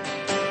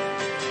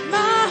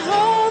 my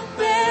hope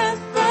and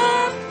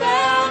firm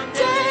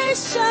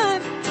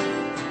foundation.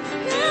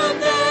 He'll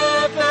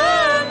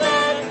never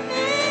let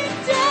me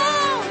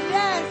down.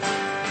 Yes,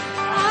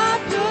 I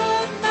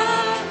put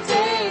my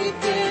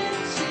faith in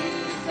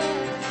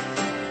Jesus,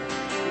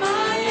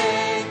 my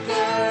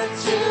anchor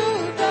to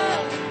the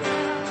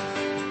ground,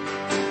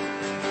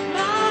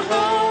 my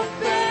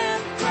hope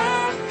and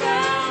firm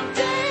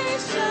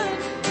foundation.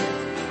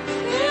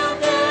 He'll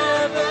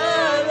never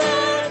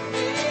let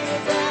me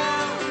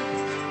down.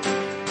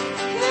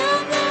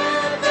 He'll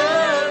never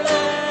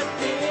let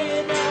me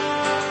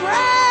down.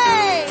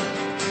 Great,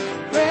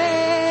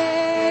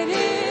 great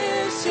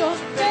is your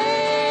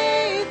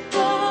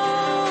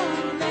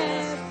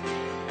faithfulness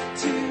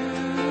to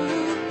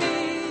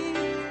me.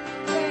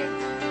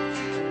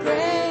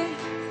 Great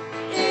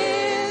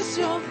is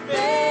your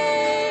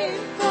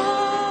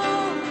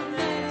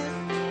faithfulness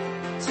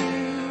to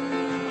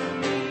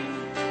me.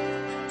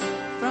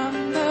 From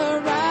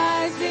the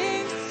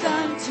rising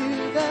sun to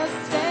the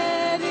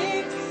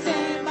setting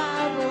same,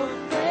 I will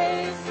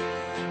praise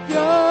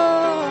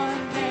your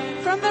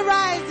name. From the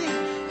rising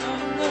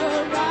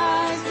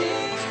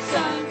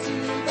sun to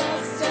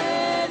the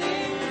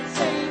setting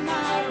same,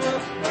 I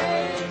will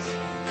praise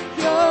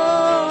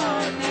your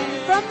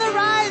name. From the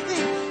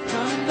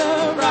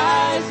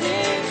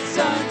rising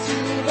sun to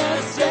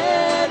the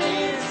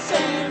setting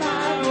same,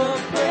 I will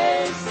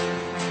praise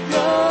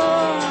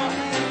your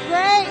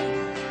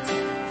name.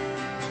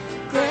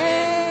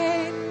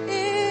 Great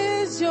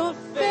is your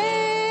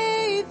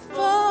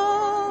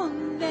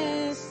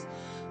faithfulness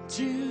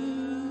to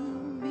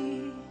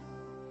me.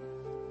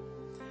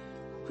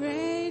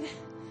 Great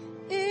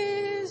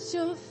is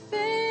your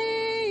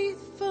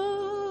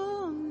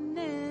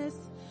faithfulness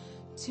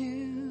to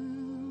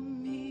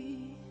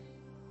me.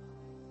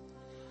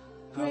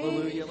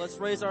 Hallelujah. Let's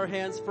raise our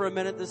hands for a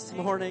minute this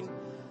morning.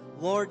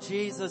 Lord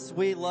Jesus,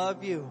 we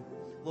love you.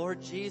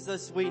 Lord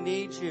Jesus, we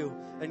need you.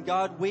 And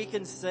God, we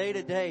can say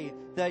today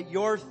that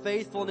your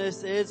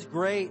faithfulness is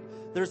great.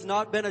 There's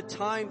not been a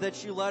time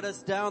that you let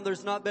us down.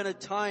 There's not been a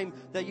time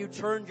that you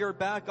turned your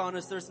back on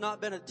us. There's not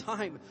been a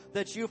time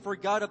that you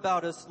forgot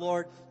about us,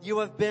 Lord. You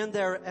have been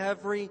there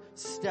every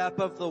step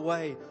of the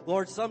way.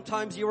 Lord,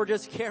 sometimes you were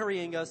just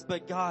carrying us,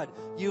 but God,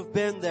 you've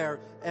been there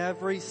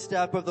every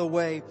step of the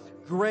way.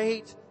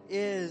 Great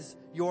is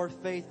your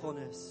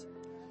faithfulness.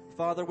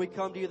 Father, we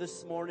come to you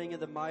this morning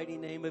in the mighty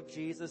name of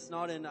Jesus,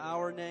 not in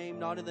our name,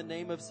 not in the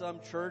name of some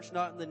church,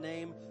 not in the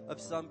name of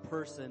some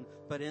person,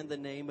 but in the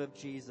name of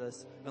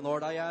Jesus. And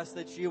Lord, I ask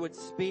that you would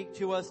speak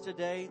to us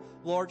today.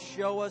 Lord,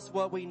 show us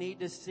what we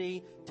need to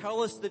see.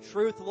 Tell us the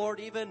truth,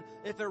 Lord, even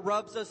if it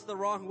rubs us the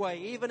wrong way,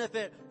 even if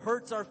it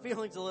hurts our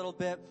feelings a little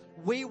bit.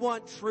 We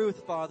want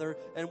truth, Father,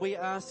 and we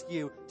ask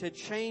you to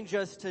change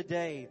us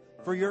today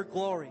for your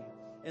glory.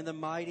 In the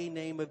mighty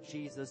name of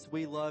Jesus,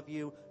 we love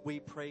you, we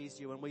praise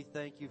you, and we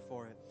thank you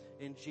for it.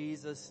 In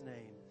Jesus'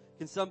 name.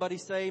 Can somebody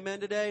say amen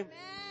today?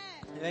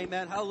 Amen.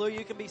 Amen. Hallelujah.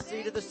 You can be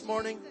seated this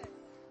morning.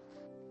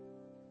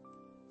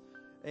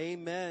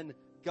 Amen.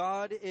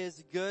 God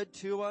is good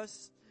to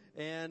us.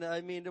 And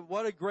I mean,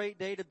 what a great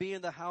day to be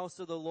in the house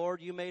of the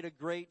Lord. You made a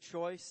great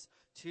choice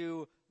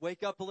to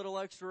wake up a little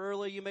extra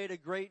early. You made a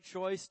great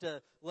choice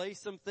to lay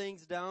some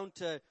things down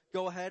to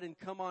go ahead and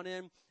come on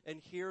in and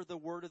hear the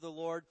word of the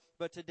Lord.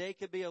 But today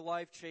could be a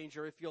life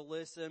changer if you'll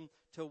listen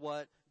to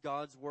what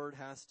God's word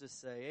has to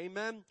say.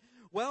 Amen.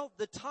 Well,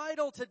 the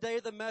title today,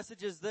 the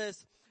message is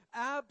this: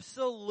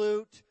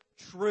 Absolute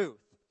Truth.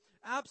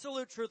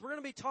 Absolute truth. We're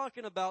going to be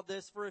talking about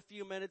this for a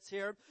few minutes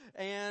here.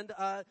 And,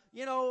 I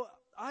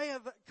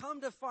have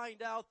come to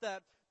find out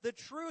that the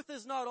truth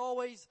is not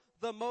always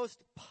the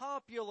most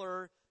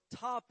popular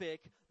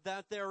topic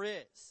that there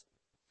is.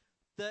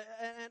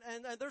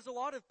 And there's a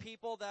lot of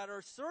people that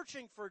are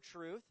searching for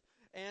truth.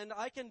 And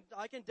I can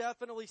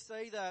definitely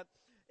say that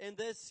in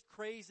this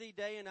crazy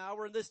day and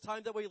hour, in this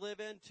time that we live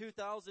in,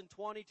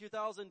 2020,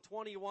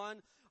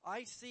 2021,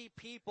 I see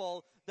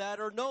people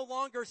that are no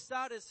longer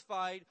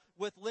satisfied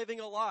with living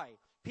a lie.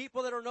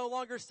 People that are no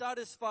longer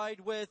satisfied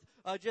with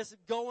just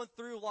going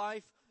through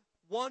life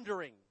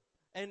wondering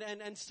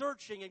and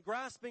searching and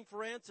grasping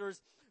for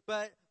answers.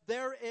 But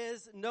there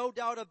is no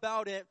doubt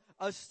about it,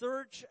 a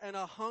search and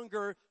a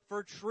hunger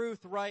for truth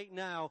right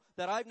now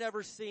that I've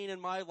never seen in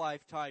my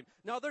lifetime.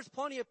 Now, there's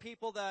plenty of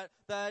people that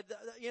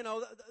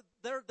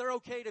they're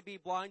okay to be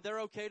blind. They're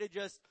okay to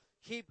just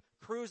keep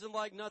cruising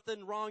like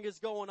nothing wrong is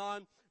going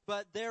on.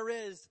 But there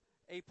is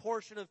a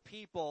portion of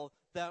people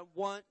that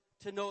want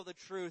to know the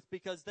truth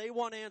because they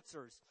want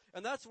answers.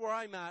 And that's where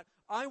I'm at.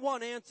 I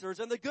want answers.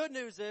 And the good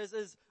news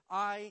is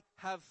I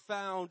have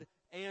found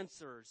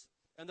answers.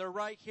 And they're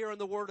right here in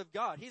the Word of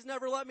God. He's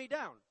never let me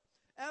down,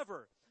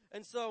 ever.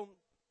 And so,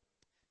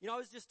 I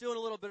was just doing a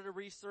little bit of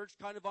research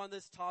kind of on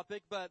this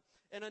topic, but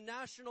in a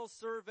national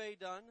survey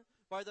done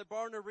by the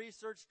Barna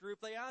Research Group,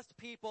 they asked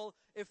people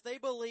if they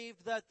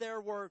believed that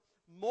there were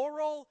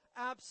moral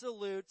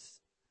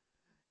absolutes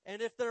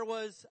and if there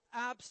was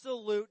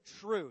absolute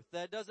truth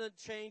that doesn't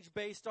change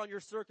based on your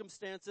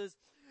circumstances.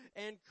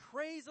 And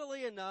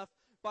crazily enough,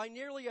 by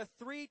nearly a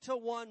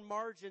 3-to-1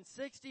 margin,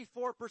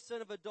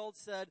 64% of adults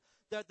said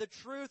that the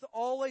truth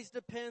always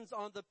depends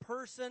on the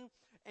person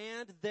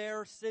and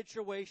their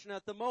situation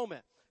at the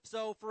moment.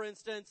 So, for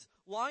instance,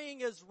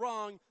 lying is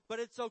wrong, but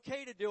it's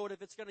okay to do it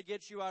if it's going to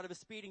get you out of a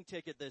speeding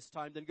ticket this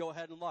time, then go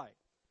ahead and lie.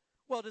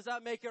 Well, does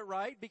that make it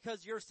right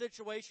because your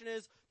situation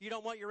is you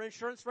don't want your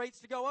insurance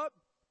rates to go up?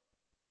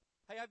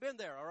 Hey, I've been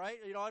there, all right?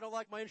 I don't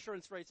like my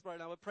insurance rates right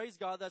now, but praise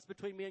God, that's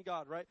between me and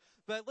God, right?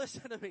 But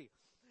listen to me.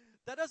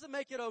 That doesn't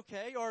make it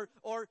okay.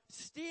 Or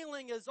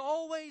stealing is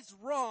always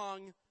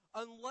wrong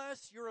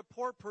unless you're a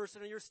poor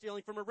person and you're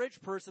stealing from a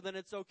rich person, then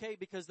it's okay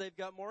because they've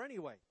got more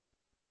anyway.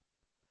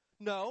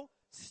 No,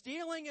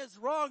 stealing is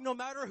wrong no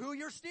matter who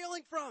you're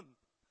stealing from.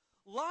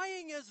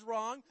 Lying is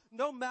wrong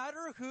no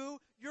matter who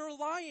you're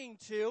lying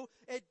to.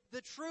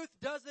 The truth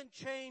doesn't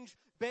change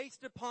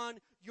based upon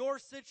your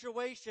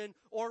situation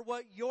or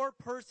what your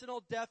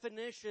personal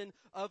definition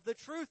of the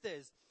truth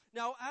is.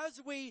 Now,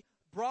 as we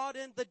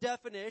broaden the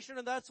definition,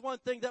 and that's one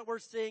thing that we're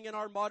seeing in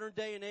our modern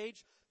day and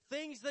age,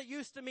 things that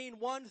used to mean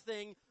one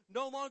thing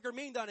no longer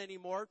mean that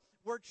anymore.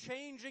 We're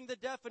changing the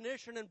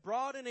definition and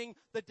broadening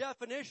the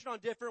definition on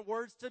different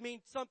words to mean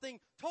something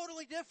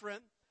totally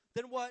different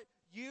than what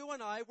you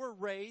and I were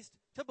raised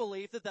to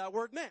believe that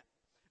word meant.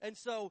 And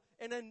so,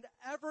 in an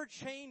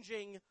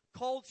ever-changing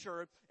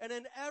culture, and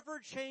an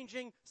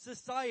ever-changing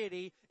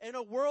society, in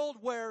a world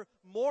where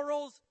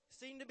morals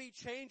seem to be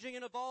changing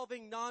and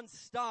evolving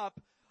nonstop,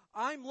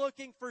 I'm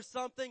looking for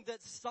something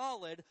that's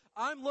solid.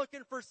 I'm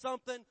looking for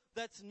something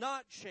that's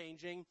not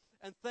changing.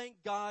 And thank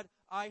God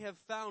I have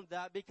found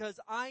that because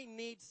I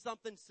need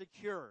something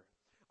secure.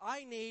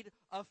 I need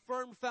a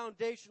firm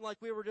foundation like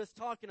we were just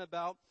talking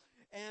about.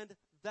 And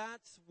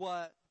that's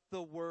what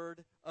the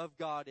Word of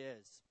God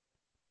is.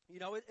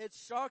 It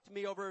shocked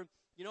me over,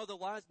 the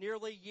last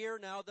nearly year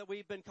now that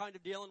we've been kind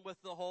of dealing with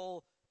the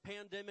whole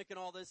pandemic and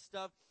all this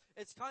stuff.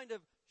 It's kind of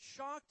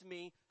shocked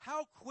me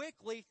how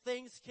quickly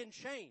things can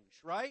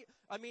change, right?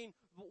 I mean,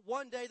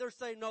 one day they're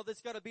saying, no,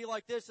 this got to be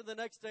like this, and the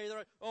next day they're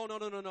like, oh,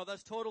 no,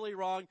 that's totally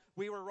wrong.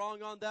 We were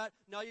wrong on that.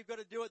 Now you've got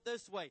to do it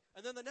this way.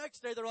 And then the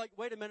next day they're like,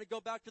 wait a minute, go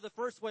back to the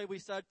first way we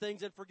said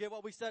things and forget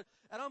what we said.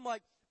 And I'm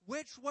like,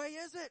 which way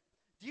is it?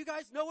 Do you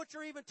guys know what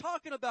you're even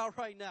talking about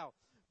right now?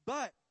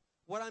 But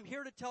what I'm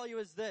here to tell you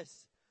is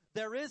this.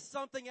 There is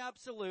something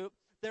absolute.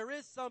 There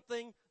is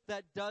something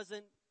that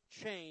doesn't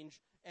change,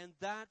 and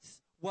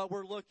that's what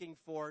we're looking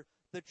for.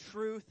 The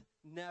truth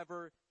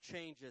never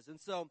changes.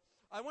 And so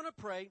I want to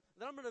pray.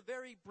 Then I'm going to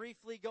very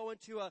briefly go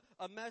into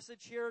a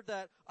message here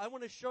that I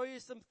want to show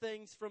you some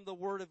things from the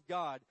Word of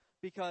God,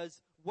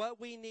 because what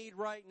we need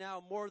right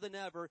now more than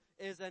ever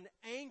is an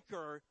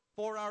anchor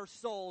for our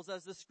souls,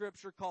 as the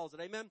Scripture calls it.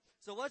 Amen?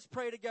 So let's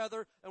pray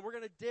together, and we're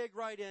going to dig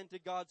right into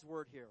God's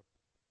Word here.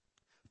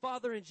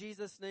 Father, in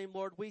Jesus' name,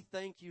 Lord, we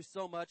thank you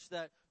so much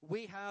that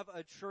we have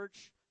a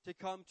church to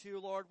come to,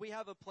 Lord. We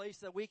have a place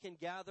that we can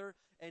gather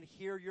and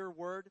hear your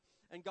word.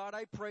 And God,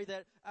 I pray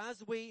that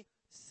as we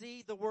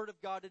see the word of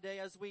God today,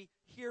 as we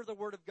hear the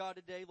word of God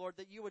today, Lord,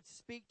 that you would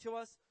speak to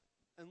us.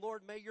 And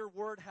Lord, may your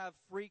word have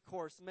free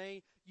course.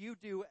 May you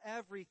do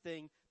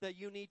everything that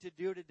you need to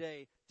do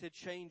today to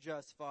change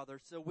us, Father,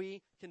 so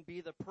we can be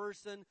the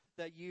person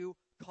that you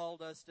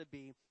called us to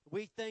be.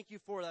 We thank you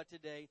for that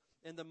today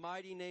in the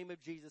mighty name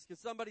of Jesus. Can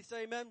somebody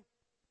say amen?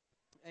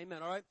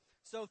 Amen. All right.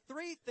 So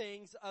 3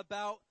 things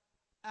about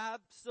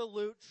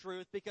absolute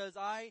truth, because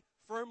I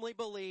firmly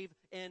believe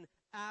in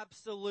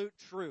absolute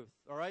truth.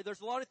 All right.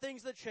 There's a lot of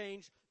things that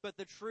change, but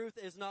the truth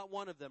is not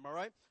one of them. All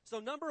right. So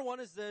number 1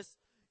 is this.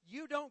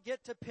 You don't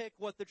get to pick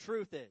what the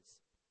truth is.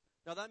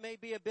 Now that may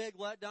be a big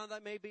letdown.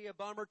 That may be a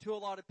bummer to a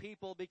lot of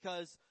people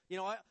because,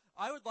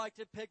 I would like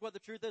to pick what the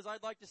truth is.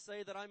 I'd like to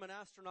say that I'm an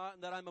astronaut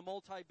and that I'm a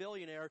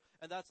multi-billionaire,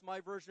 and that's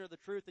my version of the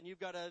truth, and you've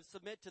got to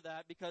submit to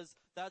that because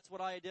that's what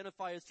I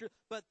identify as truth.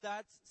 But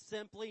that's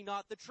simply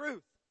not the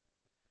truth.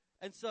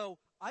 And so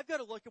I've got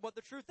to look at what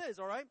the truth is,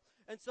 all right?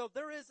 And so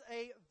there is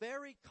a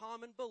very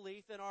common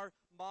belief in our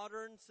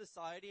modern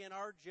society and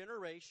our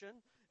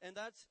generation, and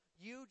that's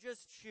you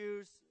just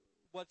choose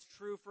what's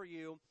true for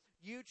you.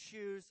 You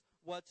choose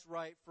what's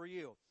right for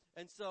you.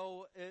 And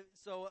so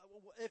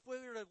if we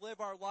were to live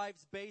our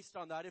lives based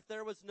on that, if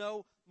there was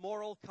no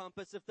moral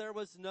compass, if there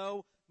was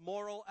no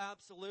moral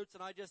absolutes,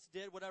 and I just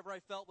did whatever I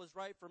felt was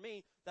right for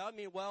me, that would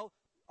mean, well,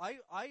 I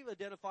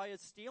identify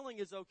as stealing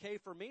is okay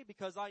for me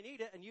because I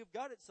need it and you've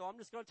got it, so I'm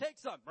just going to take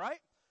some, right?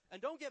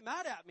 And don't get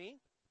mad at me.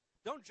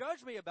 Don't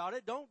judge me about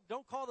it.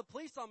 Don't call the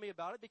police on me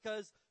about it,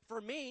 because for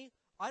me,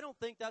 I don't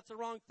think that's the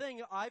wrong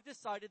thing. I've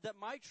decided that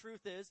my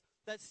truth is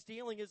that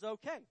stealing is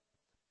okay.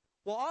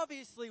 Well,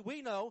 obviously,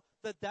 we know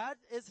that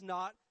is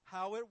not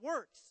how it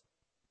works.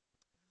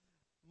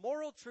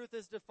 Moral truth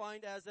is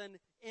defined as an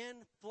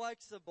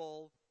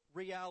inflexible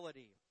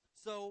reality.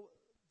 So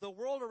the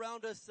world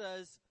around us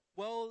says,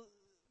 well,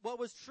 what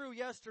was true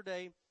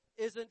yesterday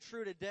isn't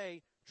true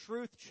today.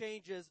 Truth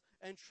changes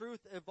and truth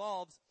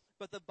evolves.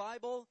 but the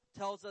Bible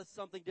tells us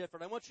something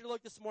different. I want you to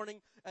look this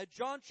morning at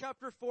John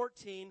chapter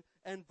 14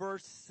 and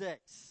verse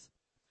 6.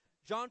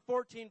 John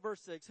 14,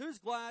 verse 6. Who's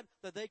glad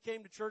that they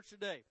came to church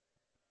today?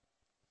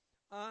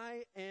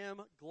 I am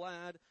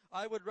glad.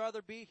 I would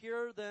rather be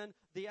here than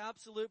the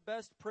absolute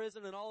best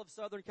prison in all of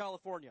Southern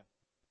California.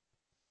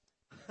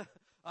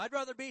 I'd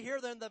rather be here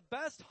than the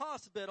best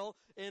hospital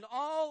in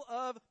all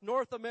of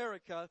North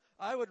America.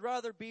 I would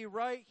rather be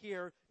right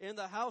here in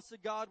the house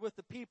of God with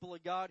the people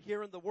of God,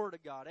 hearing the Word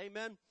of God.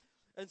 Amen?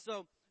 And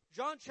so,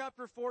 John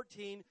chapter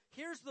 14,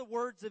 here's the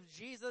words of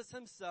Jesus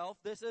himself.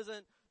 This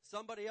isn't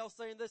somebody else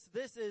saying this.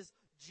 This is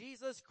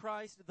Jesus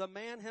Christ, the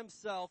man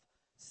himself,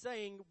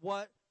 saying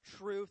what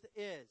truth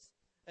is.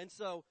 And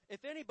so,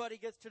 if anybody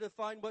gets to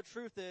define what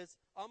truth is,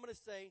 I'm going to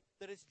say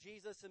that it's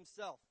Jesus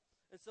himself.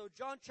 And so,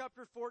 John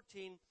chapter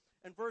 14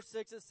 and verse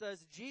 6, it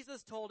says,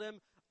 Jesus told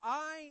him,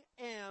 I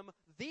am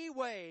the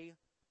way,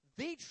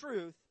 the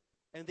truth,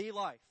 and the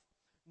life.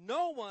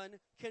 No one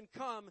can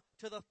come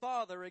to the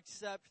Father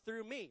except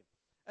through me.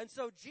 And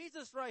so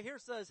Jesus right here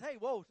says, hey,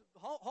 whoa,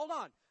 hold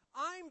on.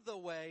 I'm the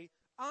way,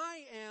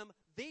 I am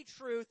the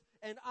truth,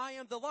 and I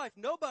am the life.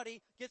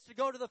 Nobody gets to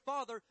go to the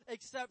Father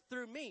except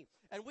through me.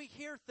 And we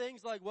hear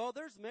things like, well,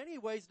 there's many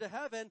ways to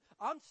heaven.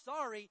 I'm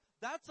sorry,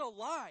 that's a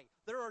lie.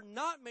 There are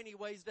not many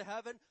ways to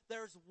heaven.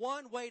 There's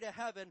one way to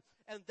heaven,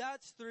 and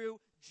that's through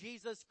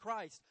Jesus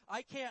Christ.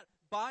 I can't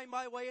buy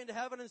my way into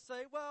heaven and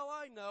say, well,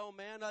 I know,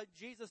 man,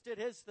 Jesus did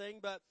his thing,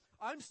 but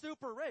I'm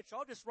super rich.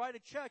 I'll just write a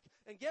check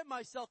and get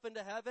myself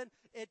into heaven.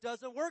 It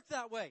doesn't work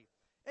that way.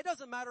 It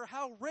doesn't matter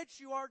how rich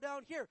you are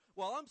down here.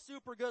 Well, I'm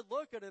super good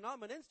looking and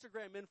I'm an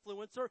Instagram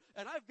influencer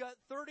and I've got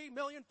 30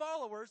 million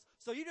followers,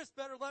 so you just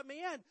better let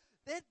me in.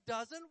 It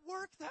doesn't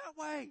work that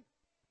way.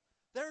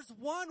 There's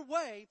one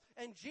way,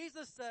 and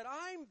Jesus said,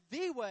 I'm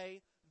the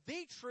way,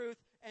 the truth,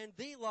 and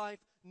the life.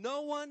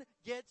 No one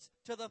gets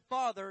to the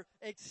Father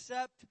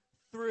except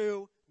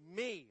through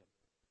me.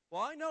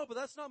 Well, I know, but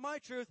that's not my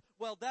truth.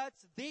 Well,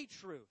 that's the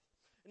truth.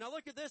 Now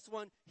look at this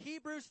one,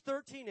 Hebrews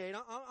 13:8.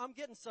 I'm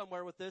getting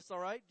somewhere with this, all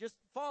right? Just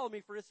follow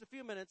me for just a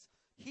few minutes.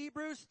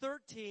 Hebrews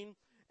 13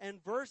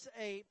 and verse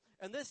 8,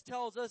 and this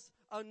tells us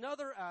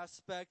another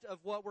aspect of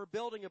what we're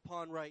building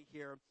upon right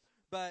here.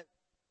 But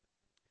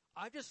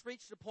I've just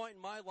reached a point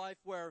in my life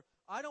where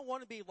I don't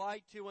want to be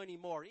lied to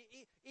anymore.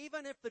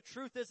 Even if the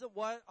truth isn't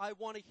what I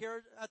want to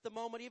hear at the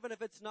moment, even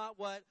if it's not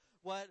what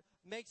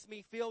makes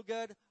me feel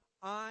good,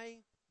 I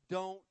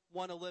don't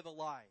want to live a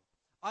lie.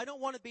 I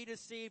don't want to be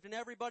deceived and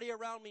everybody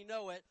around me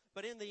know it,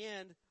 but in the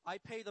end, I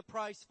pay the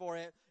price for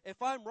it.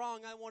 If I'm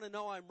wrong, I want to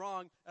know I'm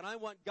wrong, and I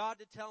want God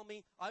to tell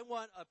me. I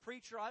want a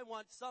preacher, I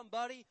want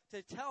somebody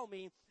to tell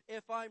me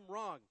if I'm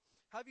wrong.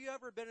 Have you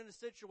ever been in a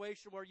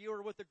situation where you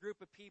were with a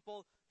group of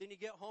people, then you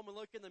get home and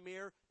look in the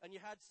mirror, and you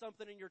had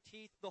something in your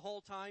teeth the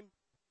whole time?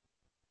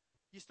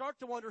 You start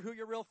to wonder who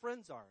your real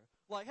friends are.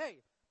 Like, hey,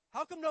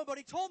 how come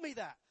nobody told me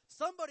that?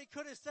 Somebody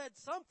could have said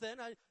something,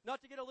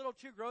 not to get a little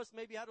too gross,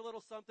 maybe you had a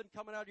little something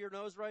coming out of your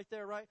nose right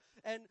there, right?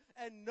 And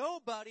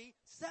nobody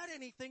said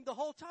anything the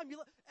whole time.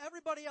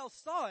 Everybody else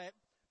saw it,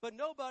 but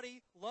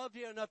nobody loved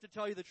you enough to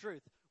tell you the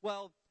truth.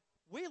 Well,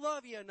 we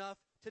love you enough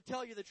to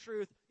tell you the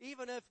truth,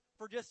 even if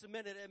for just a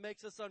minute it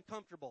makes us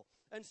uncomfortable.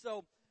 And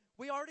so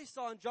we already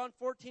saw in John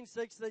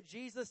 14:6 that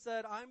Jesus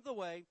said, I'm the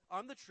way,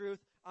 I'm the truth,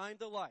 I'm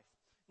the life.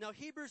 Now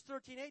Hebrews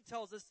 13:8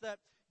 tells us that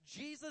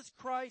Jesus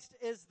Christ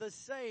is the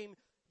same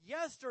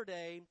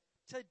yesterday,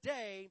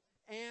 today,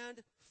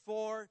 and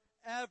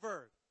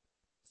forever.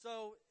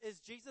 So is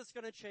Jesus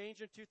going to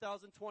change in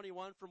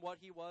 2021 from what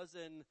he was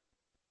in?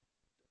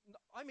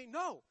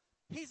 No.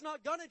 He's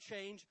not going to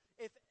change.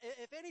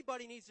 If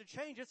anybody needs to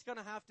change, it's going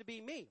to have to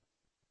be me.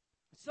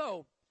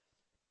 So,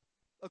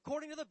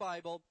 according to the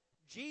Bible,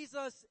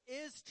 Jesus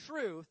is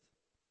truth,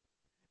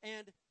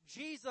 and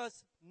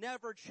Jesus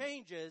never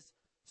changes,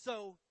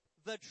 so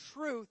the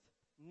truth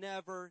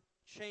never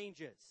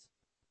changes.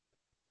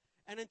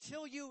 And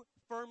until you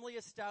firmly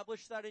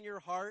establish that in your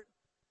heart,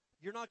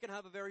 you're not going to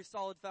have a very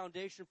solid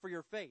foundation for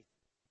your faith.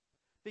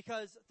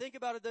 Because think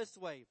about it this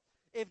way.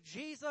 If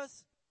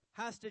Jesus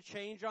has to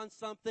change on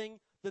something,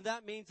 then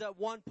that means at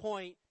one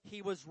point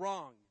he was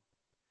wrong.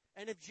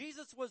 And if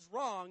Jesus was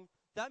wrong,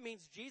 that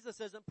means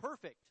Jesus isn't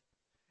perfect.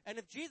 And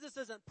if Jesus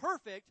isn't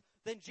perfect,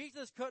 then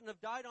Jesus couldn't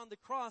have died on the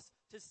cross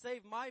to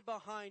save my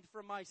behind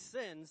from my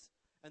sins.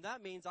 And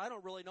that means I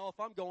don't really know if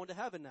I'm going to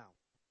heaven now.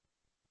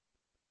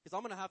 Because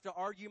I'm going to have to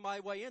argue my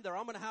way in there.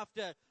 I'm going to have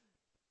to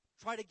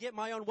try to get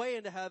my own way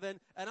into heaven.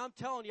 And I'm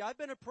telling you, I've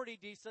been a pretty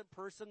decent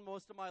person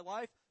most of my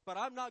life, but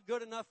I'm not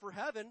good enough for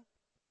heaven.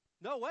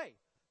 No way.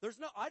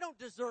 I don't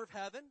deserve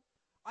heaven.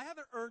 I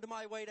haven't earned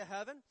my way to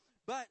heaven.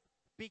 But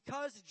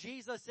because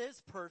Jesus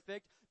is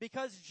perfect,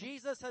 because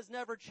Jesus has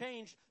never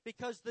changed,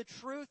 because the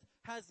truth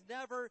has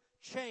never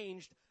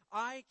changed,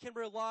 I can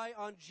rely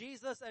on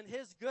Jesus and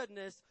his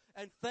goodness,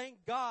 and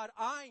thank God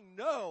I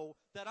know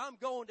that I'm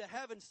going to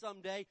heaven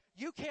someday.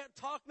 You can't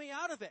talk me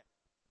out of it.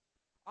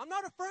 I'm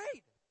not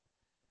afraid.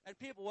 And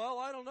people, well,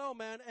 I don't know,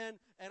 man. And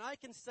I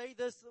can say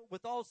this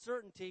with all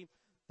certainty,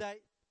 that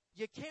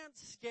you can't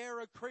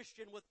scare a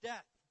Christian with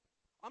death.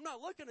 I'm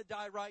not looking to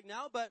die right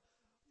now, but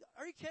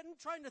are you kidding?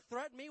 Trying to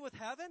threaten me with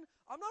heaven?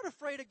 I'm not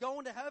afraid of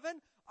going to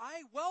heaven.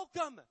 I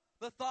welcome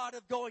the thought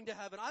of going to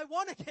heaven. I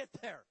want to get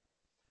there.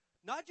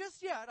 Not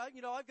just yet.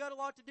 I've got a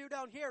lot to do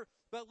down here,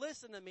 but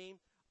listen to me.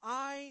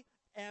 I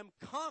am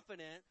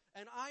confident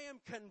and I am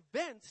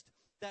convinced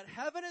that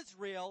heaven is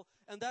real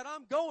and that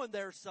I'm going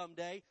there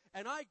someday,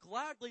 and I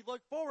gladly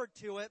look forward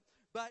to it.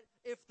 But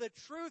if the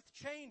truth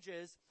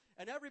changes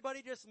and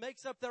everybody just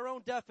makes up their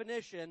own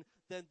definition,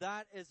 then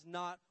that is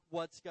not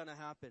what's going to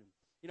happen.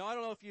 I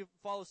don't know if you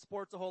follow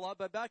sports a whole lot,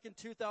 but back in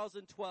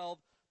 2012,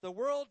 the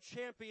world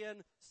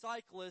champion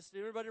cyclist,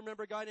 everybody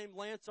remember a guy named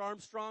Lance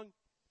Armstrong?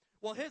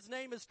 Well, his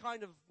name is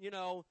kind of,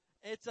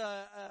 it's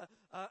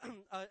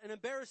an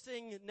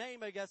embarrassing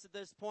name, I guess, at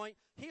this point.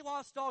 He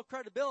lost all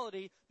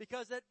credibility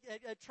because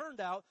it turned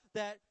out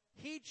that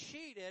he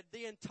cheated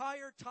the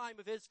entire time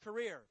of his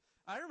career.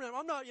 I remember,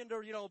 I'm not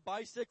into,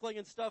 bicycling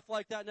and stuff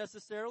like that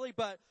necessarily,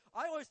 but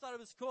I always thought it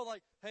was cool,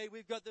 like, hey,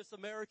 we've got this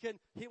American,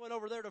 he went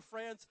over there to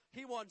France,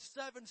 he won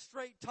 7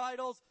 straight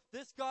titles,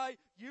 this guy,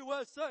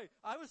 USA.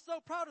 I was so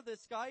proud of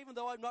this guy, even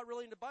though I'm not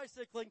really into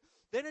bicycling.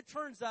 Then it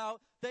turns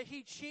out that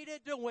he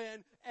cheated to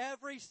win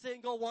every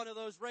single one of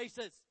those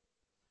races.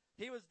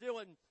 He was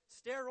doing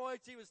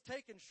steroids, he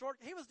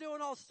was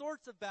doing all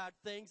sorts of bad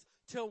things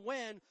to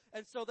win,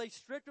 and so they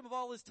stripped him of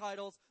all his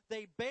titles,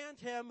 they banned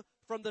him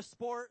from the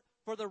sport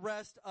for the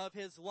rest of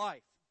his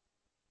life.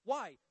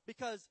 Why?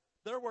 Because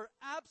there were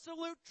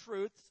absolute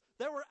truths,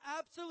 there were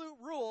absolute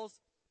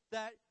rules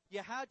that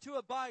you had to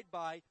abide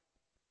by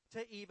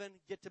to even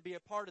get to be a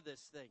part of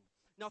this thing.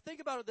 Now think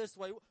about it this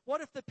way.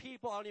 What if the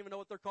people, I don't even know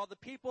what they're called, the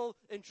people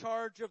in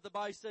charge of the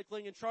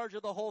bicycling, in charge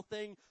of the whole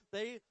thing,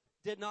 they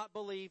did not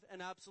believe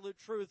in absolute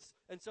truths.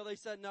 And so they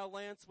said, now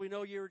Lance, we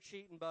know you were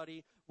cheating,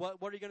 buddy. What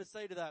are you going to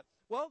say to that?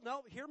 Well,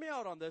 no, hear me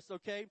out on this,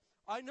 okay?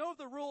 I know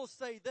the rules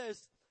say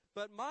this,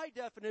 but my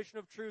definition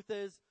of truth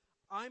is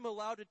I'm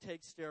allowed to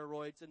take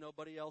steroids and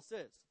nobody else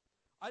is.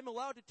 I'm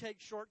allowed to take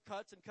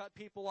shortcuts and cut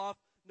people off.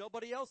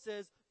 Nobody else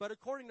is. But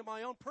according to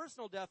my own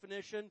personal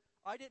definition,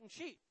 I didn't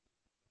cheat.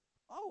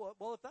 Oh,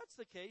 well, if that's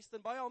the case,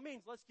 then by all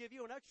means, let's give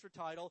you an extra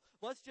title.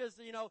 Let's just,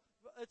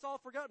 it's all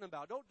forgotten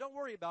about. Don't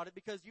worry about it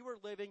because you were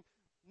living.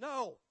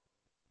 No.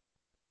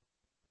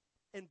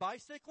 In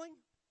bicycling,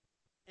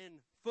 in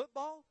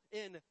football,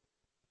 in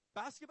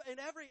basketball, in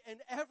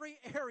every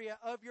area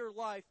of your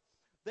life,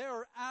 there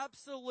are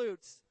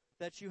absolutes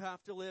that you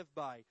have to live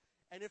by.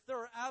 And if there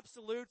are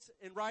absolutes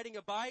in riding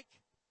a bike,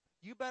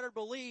 you better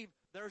believe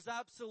there's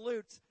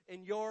absolutes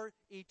in your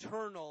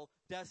eternal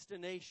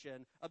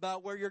destination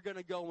about where you're going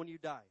to go when you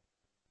die.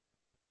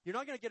 You're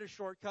not going to get a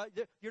shortcut.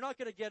 You're not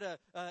going to get to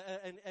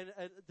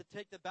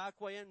take the back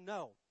way in.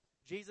 No.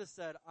 Jesus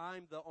said,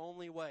 I'm the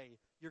only way.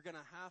 You're going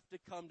to have to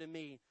come to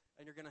me,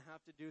 and you're going to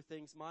have to do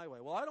things my way.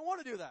 Well, I don't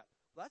want to do that.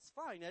 That's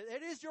fine.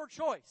 It is your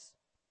choice.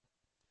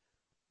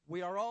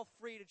 We are all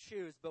free to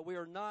choose, but we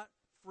are not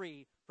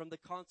free from the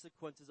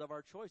consequences of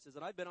our choices.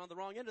 And I've been on the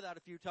wrong end of that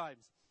a few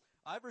times.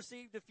 I've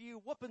received a few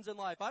whoopings in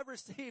life. I've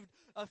received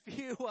a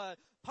few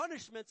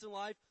punishments in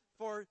life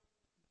for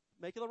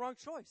making the wrong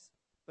choice.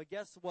 But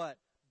guess what?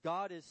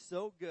 God is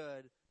so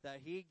good that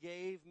he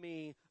gave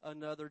me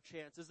another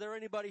chance. Is there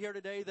anybody here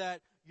today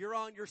that you're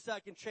on your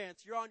second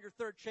chance? You're on your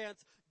third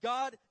chance?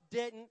 God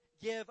didn't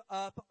give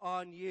up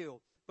on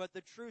you. But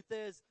the truth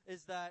is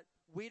that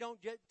we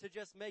don't get to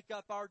just make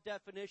up our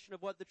definition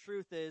of what the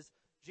truth is.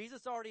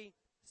 Jesus already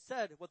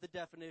said what the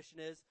definition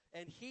is,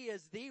 and he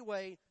is the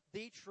way,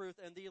 the truth,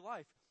 and the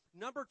life.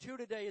 Number 2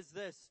 today is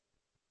this.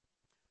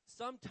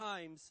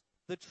 Sometimes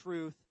the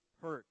truth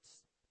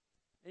hurts.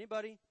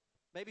 Anybody?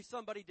 Maybe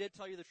somebody did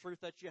tell you the truth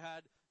that you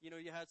had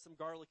some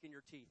garlic in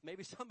your teeth.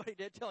 Maybe somebody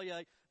did tell you,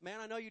 like, man,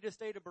 I know you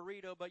just ate a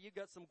burrito, but you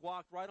got some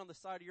guac right on the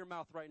side of your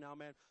mouth right now,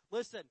 man.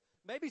 Listen,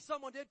 maybe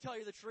someone did tell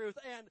you the truth,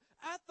 and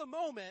at the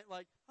moment,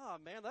 like, oh,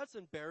 man, that's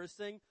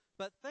embarrassing.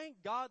 But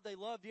thank God they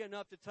loved you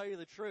enough to tell you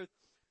the truth.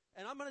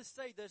 And I'm going to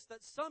say this,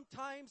 that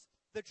sometimes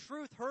the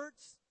truth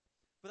hurts,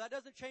 but that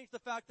doesn't change the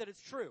fact that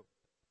it's true.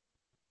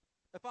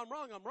 If I'm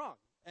wrong, I'm wrong.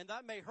 And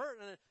that may hurt,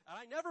 and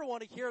I never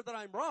want to hear that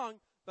I'm wrong,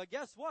 but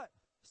guess what?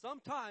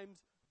 Sometimes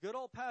good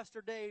old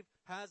Pastor Dave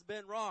has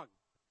been wrong.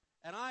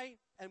 And I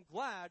am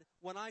glad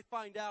when I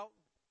find out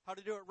how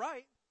to do it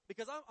right,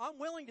 because I'm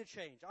willing to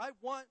change. I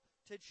want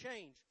to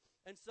change.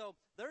 And so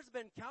there's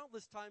been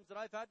countless times that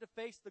I've had to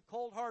face the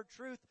cold, hard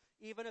truth,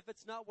 even if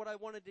it's not what I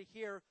wanted to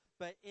hear.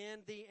 But in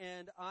the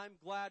end, I'm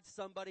glad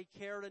somebody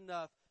cared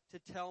enough to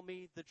tell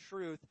me the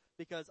truth,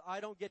 because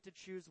I don't get to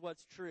choose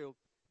what's true.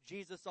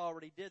 Jesus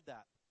already did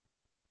that.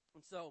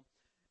 And so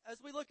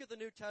as we look at the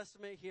New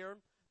Testament here,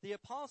 the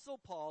Apostle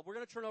Paul, we're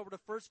going to turn over to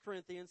 1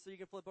 Corinthians, so you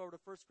can flip over to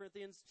 1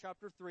 Corinthians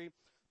chapter 3.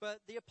 But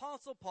the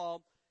Apostle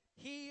Paul,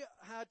 he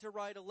had to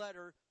write a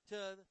letter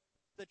to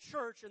the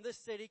church in this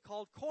city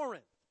called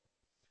Corinth.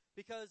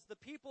 Because the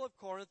people of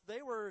Corinth,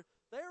 they were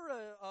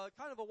a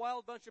kind of a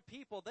wild bunch of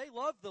people. They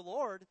loved the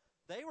Lord.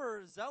 They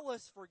were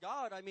zealous for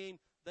God. I mean,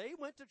 they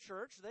went to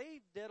church.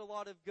 They did a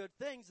lot of good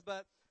things,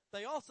 but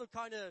they also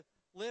kind of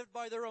lived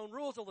by their own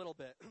rules a little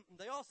bit.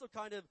 They also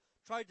kind of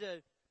tried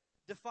to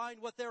define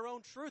what their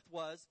own truth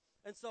was.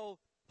 And so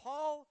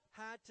Paul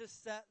had to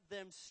set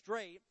them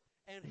straight,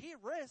 and he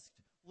risked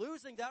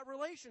losing that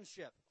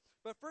relationship.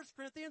 But 1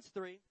 Corinthians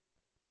 3,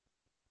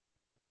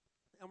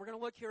 and we're going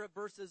to look here at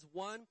verses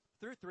 1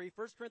 through 3.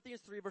 1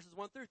 Corinthians 3, verses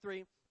 1 through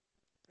 3.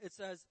 It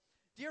says,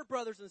 "Dear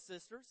brothers and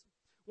sisters,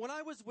 when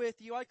I was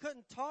with you, I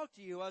couldn't talk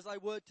to you as I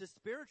would to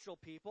spiritual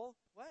people."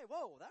 Wait,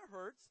 whoa, that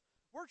hurts.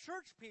 We're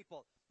church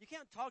people. You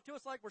can't talk to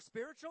us like we're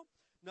spiritual?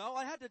 No,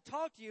 I had to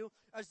talk to you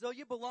as though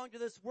you belonged to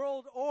this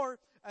world, or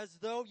as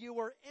though you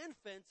were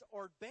infants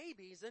or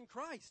babies in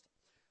Christ.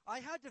 I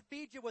had to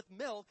feed you with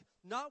milk,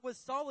 not with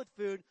solid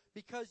food,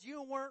 because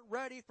you weren't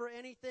ready for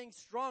anything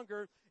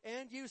stronger,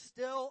 and you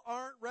still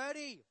aren't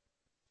ready.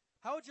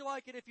 How would you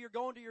like it if you're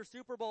going to your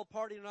Super Bowl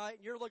party tonight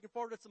and you're looking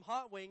forward to some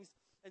hot wings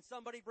and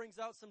somebody brings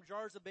out some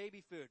jars of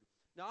baby food?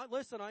 Now,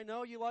 listen, I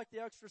know you like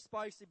the extra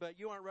spicy, but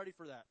you aren't ready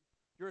for that.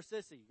 You're a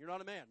sissy. You're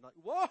not a man. Like,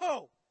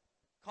 whoa!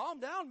 Calm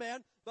down,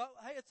 man. But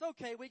hey, it's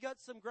okay. We got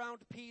some ground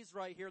peas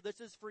right here. This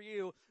is for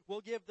you.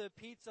 We'll give the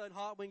pizza and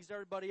hot wings to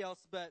everybody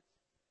else, but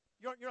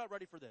you're not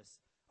ready for this.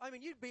 I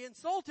mean, you'd be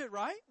insulted,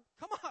 right?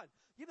 Come on.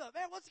 You'd be like,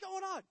 man, what's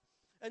going on?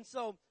 And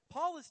so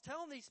Paul is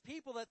telling these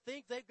people that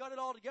think they've got it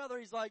all together.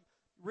 He's like,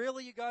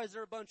 really, you guys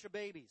are a bunch of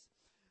babies.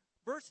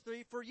 Verse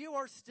 3, "For you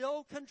are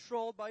still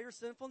controlled by your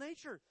sinful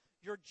nature.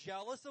 You're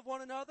jealous of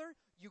one another.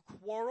 You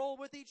quarrel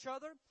with each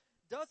other.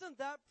 Doesn't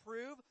that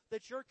prove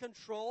that you're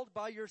controlled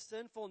by your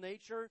sinful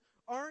nature?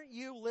 Aren't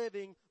you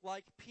living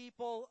like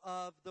people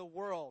of the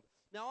world?"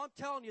 Now, I'm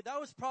telling you, that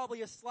was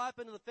probably a slap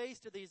into the face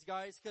to these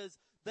guys, because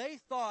they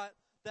thought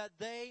that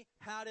they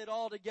had it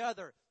all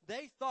together.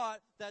 They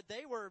thought that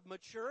they were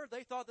mature.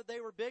 They thought that they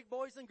were big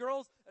boys and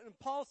girls. And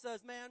Paul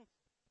says, man,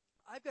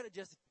 I got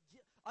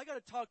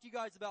to talk to you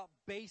guys about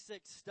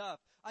basic stuff.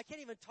 I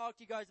can't even talk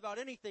to you guys about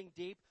anything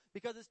deep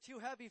because it's too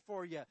heavy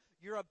for you.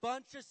 You're a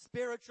bunch of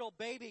spiritual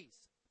babies.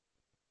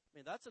 I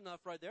mean, that's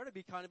enough right there to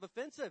be kind of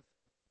offensive.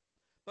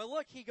 But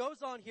look, he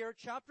goes on here,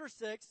 chapter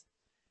 6.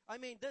 I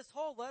mean, this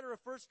whole letter of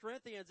 1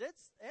 Corinthians,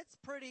 it's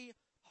pretty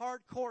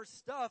hardcore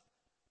stuff.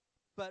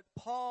 But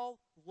Paul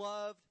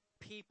loved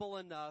people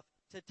enough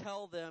to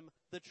tell them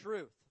the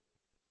truth.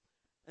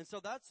 And so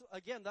that's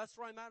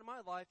where I'm at in my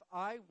life.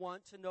 I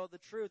want to know the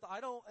truth. I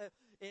don't,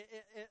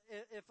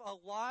 if a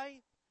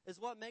lie is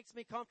what makes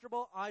me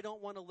comfortable, I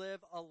don't want to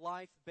live a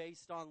life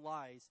based on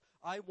lies.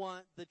 I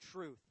want the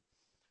truth.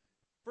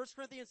 1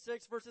 Corinthians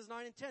 6, verses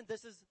 9 and 10.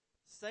 This is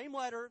same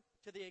letter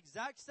to the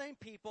exact same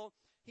people.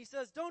 He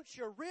says, "Don't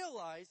you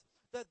realize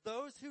that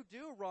those who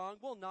do wrong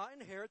will not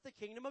inherit the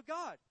kingdom of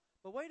God?"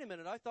 But wait a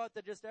minute, I thought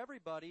that just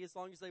everybody, as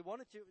long as they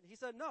wanted to. He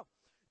said, no,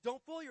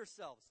 don't fool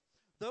yourselves.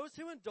 Those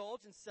who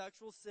indulge in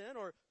sexual sin,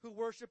 or who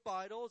worship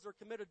idols, or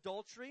commit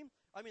adultery,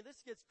 I mean,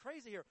 this gets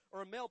crazy here,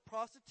 or are male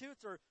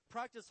prostitutes, or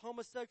practice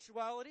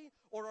homosexuality,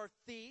 or are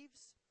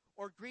thieves,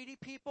 or greedy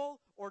people,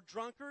 or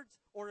drunkards,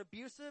 or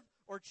abusive,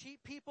 or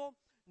cheat people,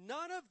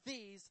 none of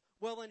these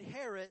will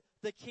inherit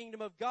the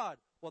kingdom of God.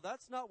 Well,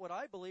 that's not what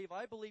I believe.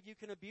 I believe you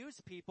can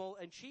abuse people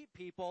and cheat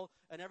people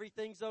and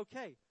everything's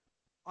okay.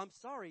 I'm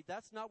sorry,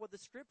 that's not what the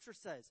scripture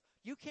says.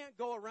 You can't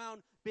go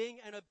around being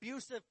an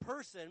abusive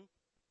person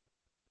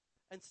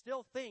and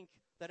still think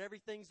that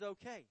everything's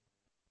okay.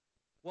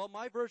 Well,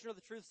 my version of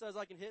the truth says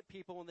I can hit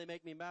people when they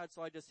make me mad,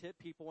 so I just hit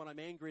people when I'm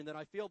angry and then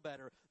I feel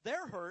better.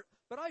 They're hurt,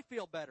 but I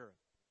feel better.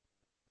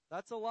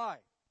 That's a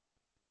lie.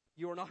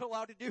 You are not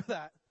allowed to do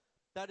that.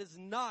 That is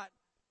not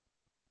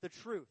the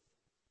truth.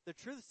 The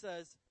truth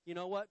says, you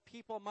know what?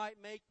 People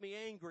might make me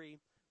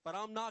angry, but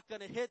I'm not going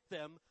to hit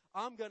them.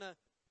 I'm going to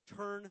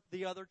turn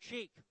the other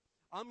cheek.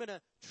 I'm going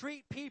to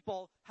treat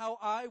people how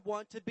I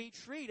want to be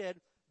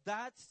treated.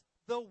 That's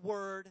the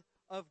word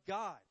of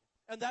God.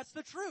 And that's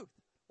the truth.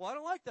 Well, I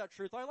don't like that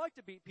truth. I like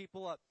to beat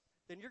people up.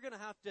 Then you're going to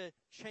have to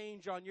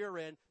change on your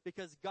end,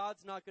 because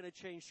God's not going to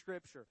change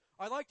scripture.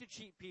 I like to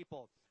cheat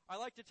people. I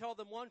like to tell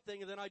them one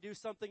thing and then I do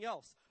something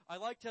else. I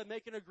like to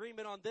make an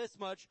agreement on this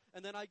much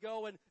and then I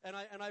go and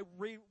I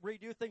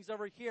redo things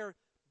over here.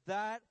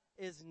 That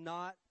is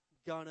not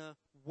gonna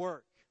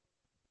work.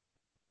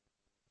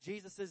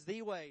 Jesus is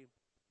the way,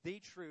 the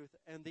truth,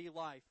 and the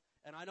life.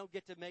 And I don't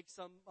get to make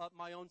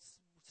my own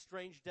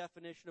strange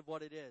definition of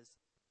what it is.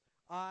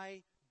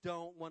 I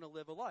don't want to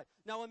live a life.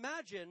 Now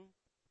imagine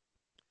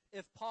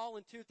if Paul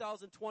in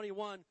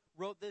 2021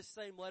 wrote this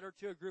same letter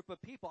to a group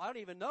of people. I don't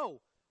even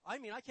know. I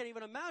mean, I can't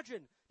even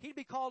imagine. He'd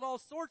be called all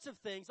sorts of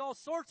things, all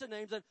sorts of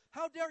names. And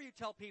how dare you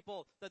tell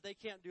people that they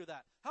can't do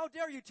that? How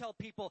dare you tell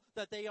people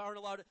that they aren't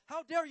allowed to?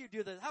 How dare you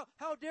do this?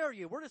 How dare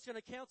you? We're just going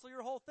to cancel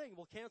your whole thing.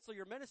 We'll cancel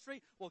your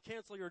ministry. We'll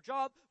cancel your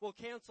job. We'll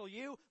cancel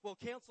you. We'll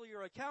cancel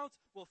your accounts.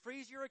 We'll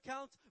freeze your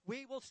accounts.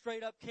 We will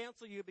straight up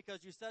cancel you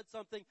because you said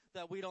something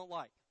that we don't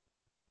like.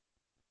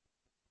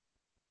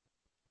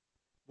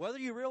 Whether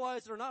you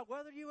realize it or not,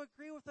 whether you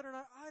agree with it or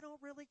not, I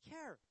don't really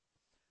care.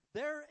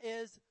 There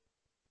is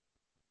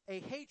a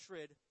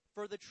hatred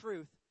for the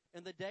truth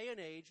in the day and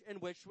age in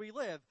which we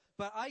live.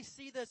 But I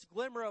see this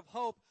glimmer of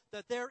hope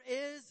that there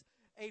is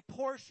a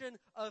portion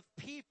of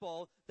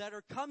people that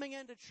are coming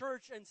into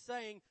church and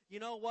saying, you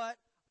know what?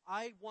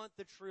 I want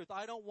the truth.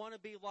 I don't want to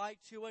be lied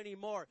to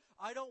anymore.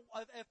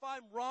 If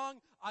I'm wrong,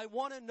 I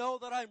want to know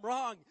that I'm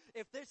wrong.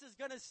 If this is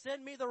going to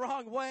send me the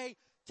wrong way,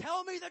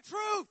 tell me the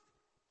truth.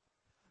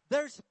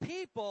 There's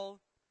people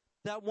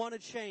that want to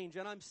change,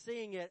 and I'm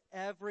seeing it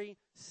every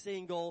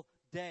single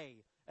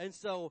day. And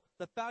so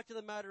the fact of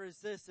the matter is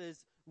this,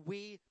 is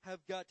we have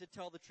got to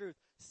tell the truth.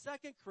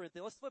 2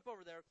 Corinthians, let's flip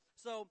over there.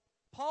 So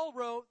Paul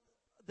wrote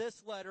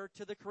this letter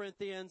to the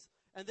Corinthians,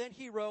 and then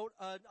he wrote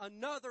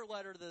another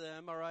letter to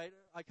them, all right?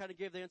 I kind of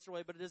gave the answer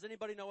away, but does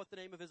anybody know what the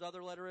name of his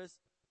other letter is?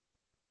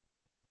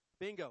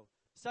 Bingo.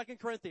 2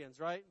 Corinthians,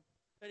 right?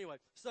 Anyway,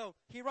 so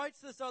he writes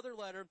this other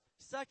letter,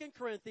 2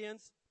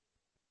 Corinthians,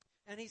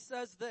 and he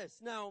says this.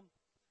 Now,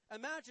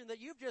 imagine that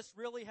you've just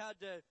really had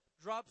to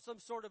drop some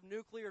sort of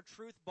nuclear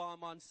truth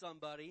bomb on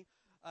somebody,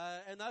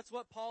 and that's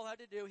what Paul had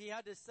to do. He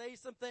had to say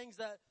some things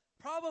that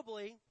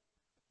probably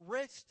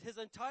risked his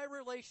entire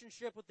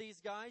relationship with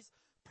these guys,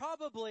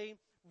 probably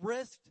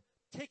risked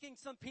ticking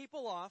some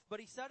people off, but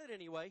he said it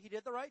anyway. He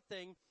did the right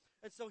thing.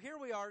 And so here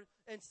we are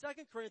in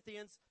 2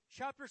 Corinthians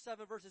chapter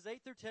 7, verses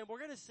 8 through 10. We're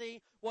going to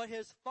see what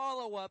his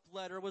follow-up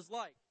letter was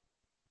like.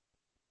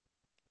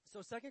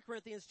 So 2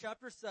 Corinthians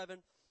chapter 7,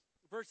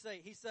 verse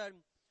 8, he said,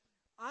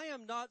 I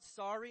am not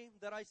sorry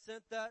that I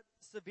sent that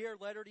severe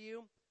letter to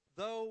you,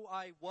 though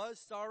I was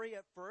sorry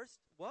at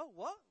first. Well,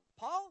 what?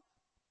 Paul?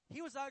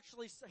 He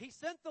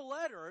sent the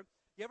letter.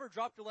 You ever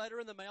dropped a letter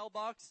in the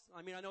mailbox?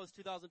 I mean, I know it's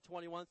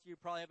 2021, so you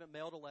probably haven't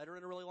mailed a letter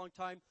in a really long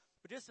time.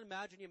 But just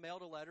imagine you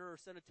mailed a letter or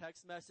sent a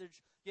text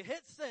message. You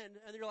hit send,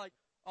 and you're like,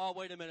 oh,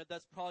 wait a minute,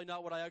 that's probably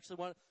not what I actually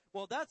want.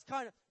 Well, that's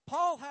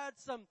Paul had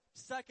some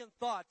second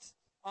thoughts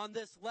on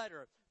this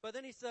letter. But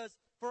then he says,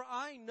 for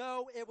I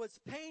know it was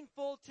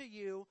painful to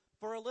you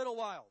for a little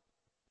while.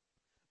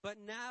 But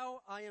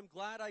now I am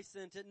glad I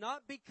sent it,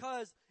 not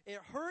because it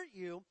hurt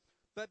you,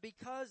 but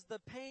because the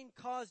pain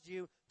caused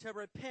you to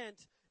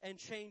repent and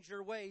change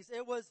your ways.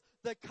 It was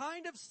the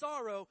kind of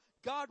sorrow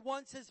God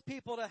wants his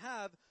people to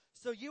have,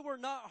 so you were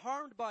not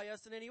harmed by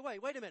us in any way.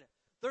 Wait a minute.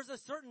 There's a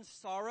certain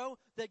sorrow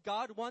that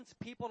God wants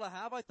people to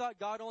have. I thought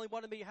God only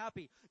wanted me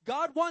happy.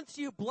 God wants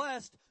you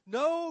blessed,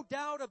 no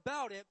doubt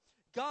about it.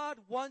 God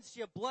wants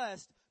you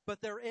blessed,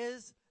 but there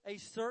is a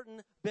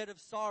certain bit of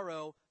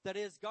sorrow that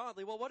is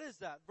godly. Well, what is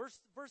that? Verse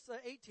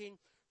 18,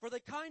 for the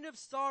kind of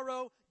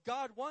sorrow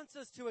God wants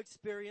us to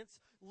experience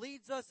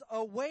leads us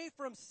away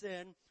from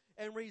sin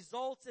and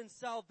results in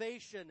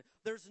salvation.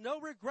 There's no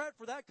regret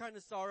for that kind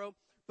of sorrow,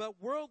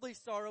 but worldly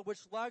sorrow, which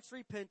lacks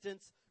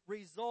repentance,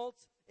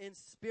 results in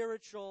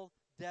spiritual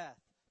death.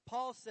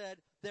 Paul said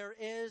there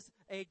is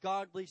a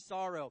godly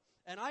sorrow.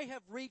 And I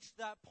have reached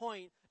that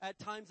point at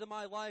times in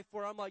my life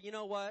where I'm like, you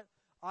know what?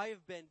 I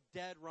have been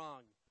dead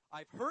wrong.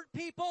 I've hurt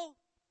people.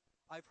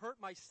 I've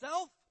hurt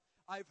myself.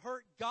 I've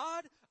hurt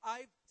God.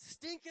 I've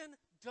stinking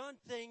done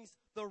things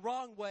the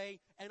wrong way,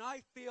 and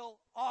I feel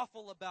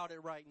awful about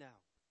it right now.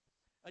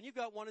 And you've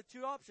got one of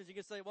two options. You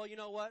can say, well, you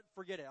know what?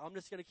 Forget it. I'm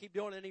just going to keep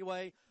doing it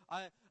anyway.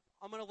 I'm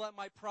going to let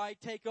my pride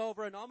take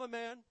over, and I'm a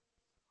man.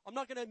 I'm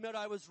not going to admit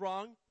I was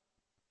wrong.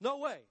 No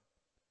way.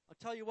 I'll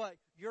tell you what.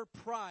 Your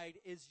pride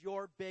is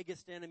your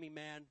biggest enemy,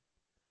 man.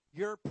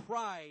 Your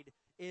pride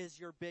is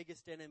your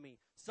biggest enemy.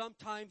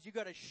 Sometimes you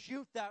got to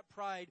shoot that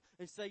pride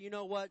and say, you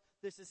know what?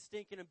 This is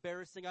stinking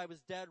embarrassing. I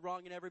was dead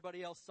wrong and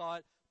everybody else saw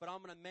it, but I'm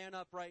going to man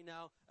up right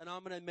now and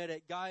I'm going to admit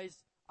it.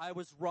 Guys, I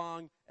was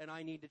wrong and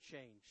I need to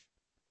change.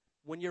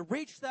 When you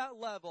reach that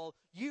level,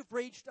 you've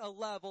reached a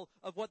level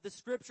of what the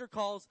scripture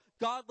calls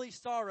godly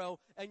sorrow,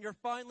 and you're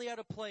finally at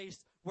a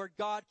place where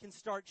God can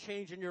start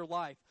changing your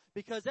life.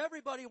 Because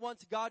everybody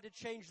wants God to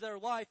change their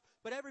life,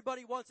 but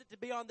everybody wants it to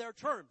be on their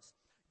terms.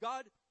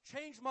 God,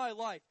 change my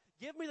life.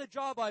 Give me the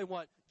job I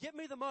want. Give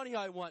me the money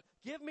I want.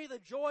 Give me the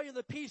joy and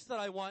the peace that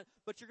I want,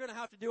 but you're going to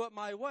have to do it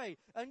my way.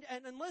 And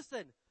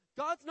listen,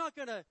 God's not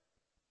going to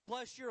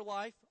bless your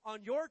life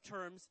on your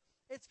terms.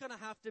 It's going to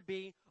have to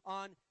be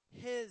on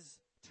His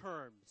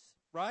terms,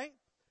 right?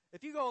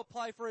 If you go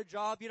apply for a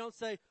job, you don't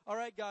say, all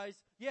right, guys,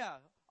 yeah,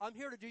 I'm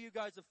here to do you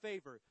guys a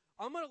favor.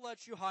 I'm going to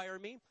let you hire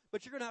me,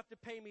 but you're going to have to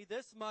pay me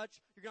this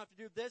much. You're going to have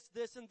to do this,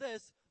 this, and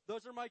this.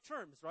 Those are my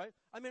terms, right?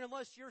 I mean,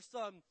 unless you're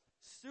some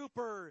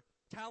super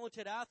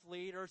talented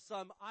athlete or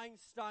some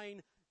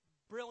Einstein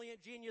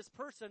brilliant genius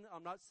person,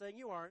 I'm not saying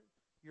you aren't.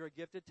 You're a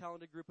gifted,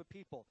 talented group of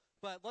people.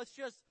 But let's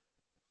just,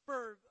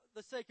 for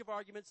the sake of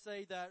argument,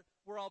 say that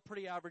we're all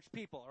pretty average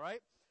people, all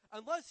right?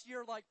 Unless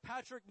you're like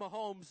Patrick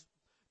Mahomes,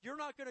 you're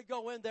not going to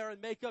go in there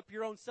and make up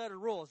your own set of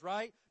rules,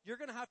 right? You're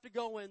going to have to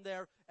go in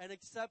there and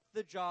accept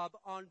the job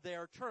on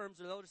their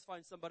terms, or they'll just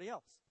find somebody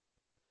else.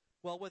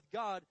 Well, with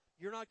God,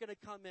 you're not going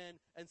to come in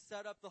and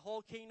set up the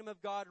whole kingdom of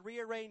God,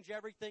 rearrange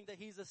everything that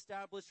He's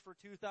established for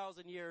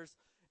 2,000 years,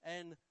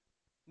 and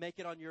make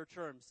it on your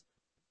terms.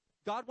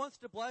 God wants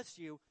to bless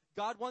you.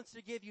 God wants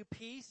to give you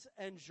peace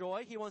and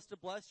joy. He wants to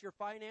bless your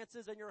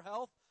finances and your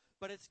health,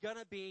 but it's going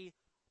to be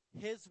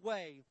His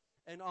way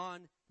and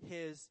on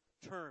His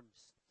terms.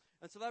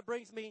 And so that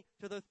brings me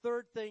to the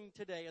third thing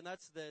today, and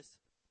that's this.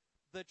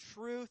 The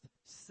truth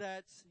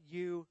sets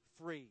you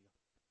free.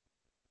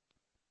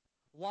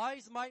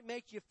 Lies might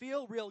make you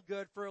feel real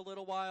good for a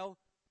little while,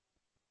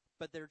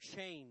 but they're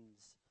chains,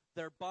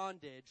 they're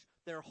bondage,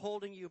 they're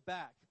holding you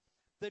back.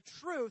 The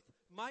truth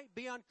might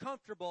be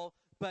uncomfortable,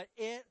 but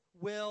it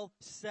will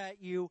set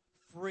you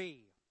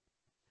free.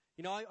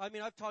 You know, I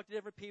mean, I've talked to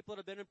different people that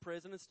have been in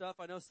prison and stuff.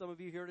 I know some of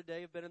you here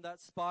today have been in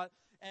that spot.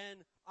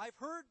 And I've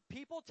heard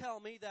people tell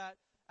me that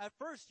at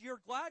first you're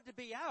glad to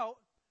be out,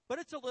 but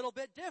it's a little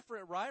bit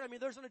different, right? I mean,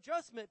 there's an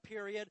adjustment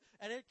period,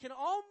 and it can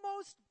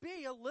almost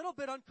be a little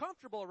bit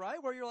uncomfortable,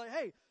 right? Where you're like,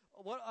 hey,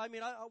 what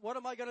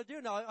am I going to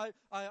do now?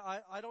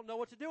 I don't know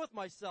what to do with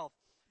myself.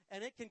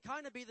 And it can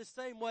kind of be the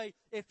same way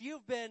if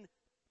you've been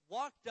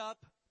locked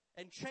up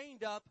and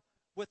chained up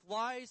with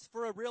lies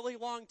for a really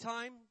long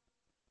time.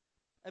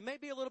 It may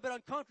be a little bit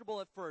uncomfortable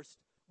at first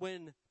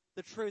when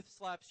the truth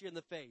slaps you in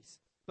the face.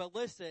 But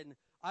listen,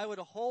 I would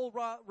a whole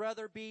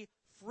rather be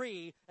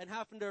free and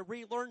having to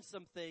relearn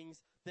some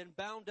things than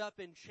bound up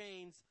in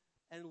chains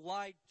and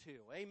lied to.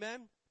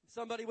 Amen?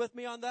 Somebody with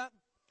me on that?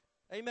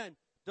 Amen.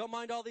 Don't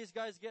mind all these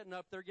guys getting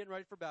up. They're getting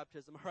ready for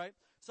baptism, all right?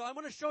 So I'm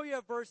going to show you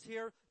a verse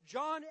here.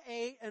 John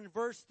 8 and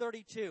verse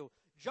 32.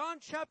 John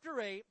chapter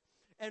 8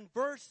 and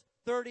verse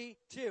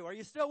 32. Are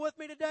you still with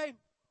me today?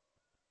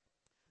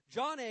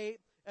 John 8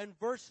 and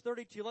verse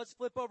 32. Let's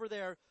flip over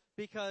there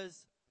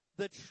because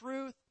the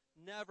truth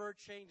never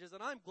changes.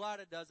 And I'm glad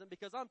it doesn't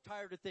because I'm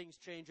tired of things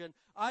changing.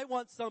 I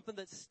want something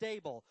that's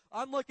stable.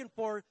 I'm looking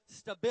for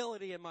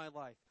stability in my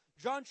life.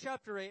 John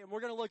chapter 8, and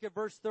we're going to look at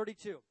verse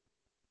 32.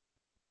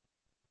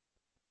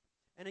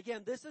 And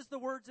again, this is the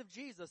words of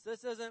Jesus.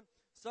 This isn't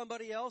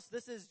somebody else.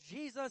 This is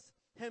Jesus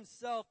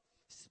himself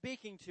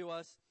speaking to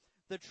us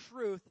the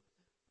truth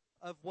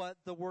of what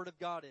the Word of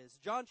God is.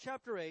 John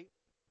chapter 8,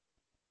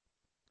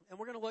 and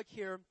we're going to look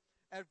here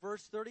at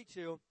verse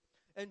 32.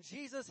 And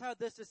Jesus had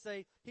this to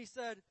say. He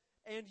said,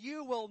 and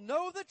you will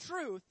know the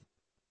truth.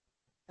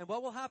 And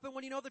what will happen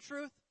when you know the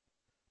truth?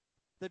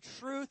 The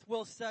truth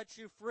will set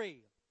you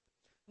free.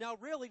 Now,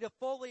 really, to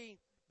fully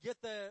get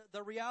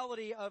the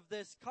reality of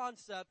this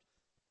concept,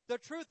 the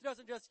truth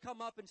doesn't just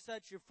come up and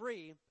set you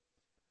free.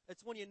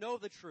 It's when you know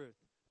the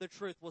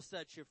truth will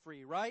set you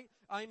free, right?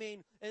 I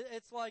mean,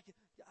 it's like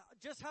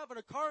just having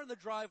a car in the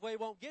driveway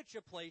won't get you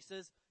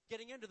places.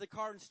 Getting into the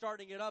car and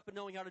starting it up and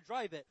knowing how to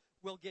drive it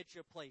will get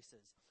you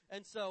places.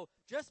 And so,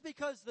 just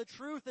because the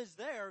truth is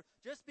there,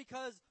 just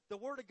because the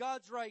Word of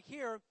God's right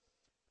here,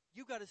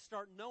 you got to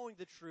start knowing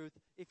the truth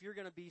if you're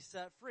going to be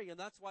set free. And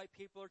that's why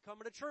people are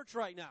coming to church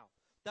right now.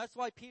 That's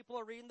why people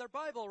are reading their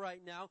Bible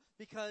right now,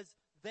 because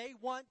they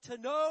want to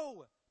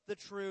know the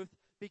truth,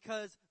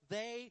 because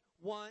they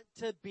want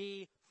to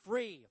be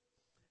free.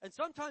 And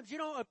sometimes you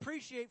don't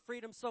appreciate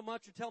freedom so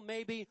much until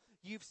maybe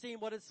you've seen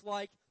what it's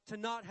like to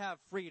not have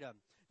freedom.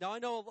 Now, I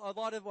know a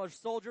lot of our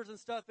soldiers and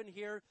stuff in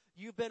here,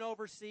 you've been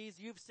overseas,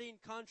 you've seen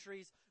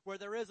countries where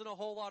there isn't a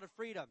whole lot of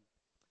freedom.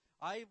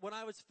 When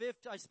I was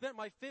 15, I spent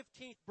my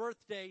 15th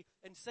birthday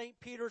in St.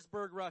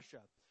 Petersburg, Russia.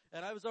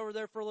 And I was over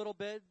there for a little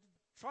bit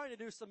trying to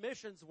do some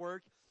missions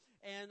work.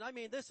 And I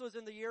mean, this was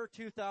in the year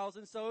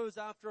 2000, so it was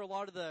after a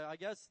lot of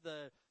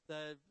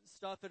the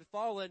stuff had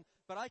fallen.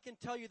 But I can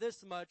tell you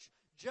this much,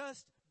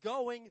 just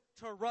going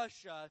to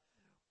Russia,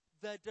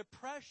 the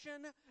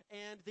depression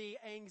and the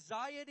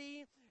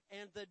anxiety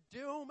and the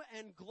doom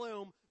and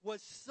gloom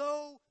was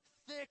so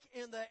thick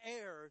in the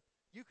air,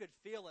 you could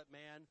feel it,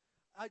 man.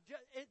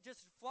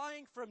 Just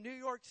flying from New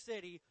York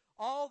City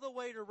all the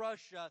way to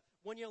Russia,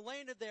 when you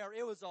landed there,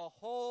 it was a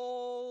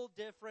whole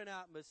different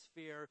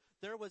atmosphere.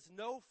 There was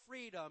no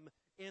freedom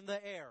in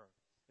the air.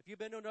 If you've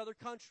been to another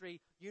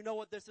country, you know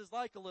what this is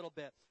like a little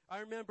bit. I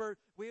remember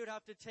we would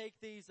have to take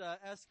these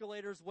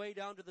escalators way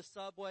down to the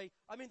subway.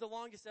 I mean, the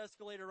longest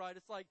escalator ride,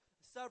 it's like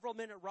a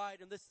several-minute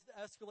ride, and this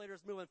escalator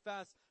is moving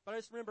fast. But I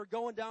just remember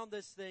going down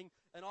this thing,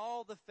 and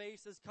all the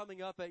faces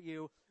coming up at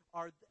you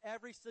are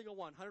every single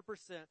one, 100%,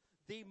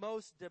 the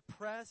most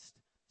depressed,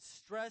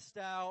 stressed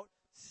out,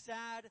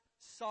 sad,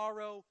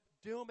 sorrow,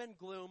 doom and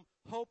gloom,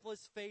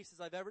 hopeless faces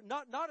I've ever,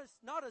 not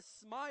a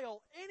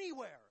smile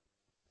anywhere.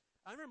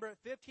 I remember at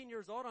 15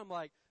 years old, I'm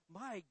like,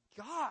 my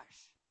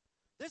gosh,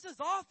 this is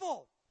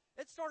awful.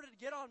 It started to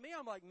get on me.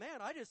 I'm like, man,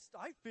 I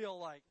feel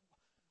like,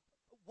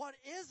 what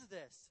is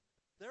this?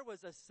 There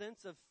was a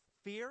sense of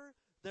fear.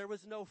 There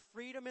was no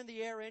freedom in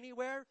the air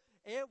anywhere.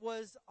 It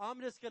was,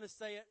 I'm just going to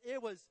say it,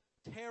 it was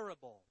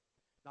terrible.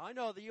 Now, I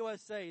know the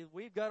USA,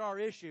 we've got our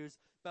issues,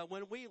 but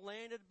when we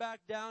landed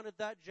back down at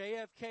that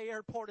JFK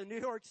airport in New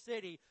York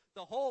City,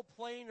 the whole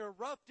plane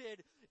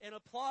erupted in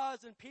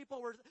applause, and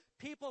people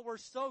were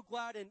so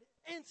glad, and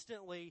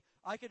instantly,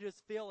 I could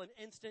just feel an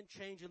instant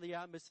change in the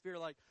atmosphere,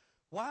 like,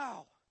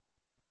 wow,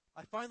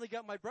 I finally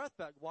got my breath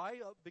back.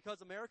 Why?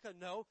 Because America?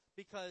 No,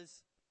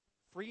 because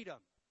freedom.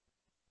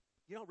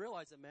 You don't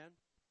realize it, man.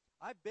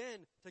 I've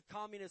been to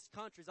communist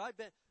countries.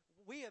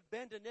 We have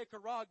been to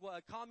Nicaragua,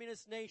 a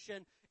communist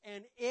nation,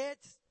 and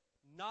it's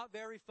not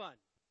very fun.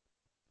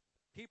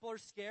 People are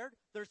scared.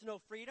 There's no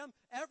freedom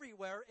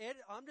everywhere.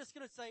 I'm just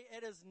going to say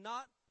it is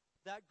not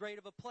that great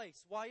of a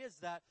place. Why is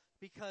that?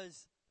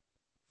 Because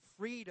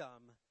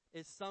freedom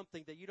is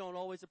something that you don't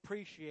always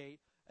appreciate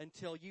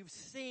until you've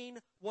seen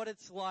what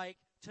it's like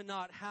to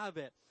not have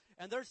it.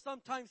 And there's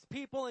sometimes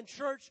people in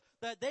church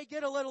that they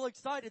get a little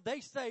excited.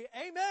 They say,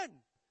 amen.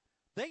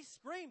 They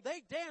scream,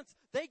 they dance,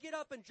 they get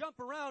up and jump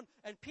around,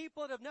 and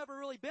people that have never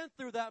really been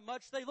through that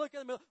much, they look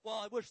at them,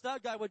 well, I wish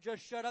that guy would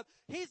just shut up.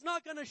 He's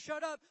not going to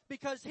shut up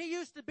because he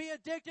used to be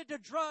addicted to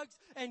drugs,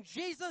 and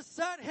Jesus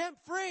set him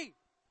free.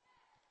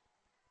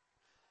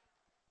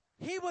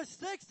 He was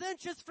 6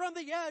 inches from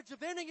the edge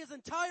of ending his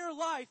entire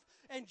life,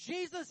 and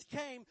Jesus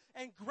came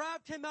and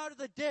grabbed him out of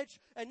the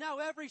ditch, and now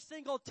every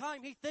single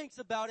time he thinks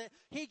about it,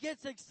 he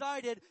gets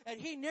excited,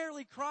 and he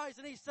nearly cries,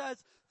 and he says,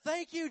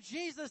 thank you,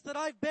 Jesus, that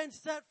I've been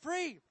set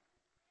free.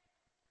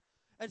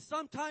 And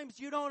sometimes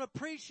you don't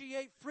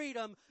appreciate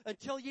freedom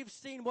until you've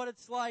seen what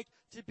it's like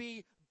to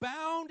be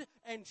bound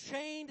and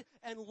chained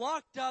and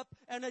locked up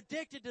and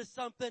addicted to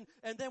something.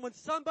 And then when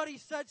somebody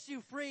sets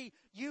you free,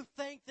 you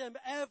thank them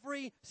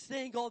every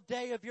single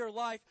day of your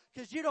life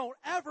because you don't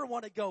ever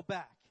want to go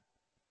back.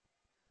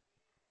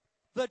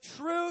 The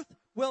truth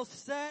will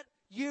set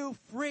you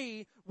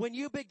free when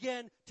you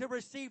begin to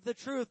receive the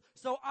truth.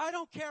 So I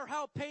don't care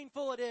how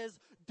painful it is.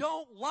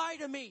 Don't lie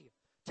to me.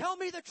 Tell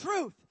me the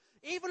truth.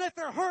 Even if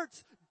it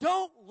hurts,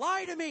 don't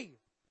lie to me.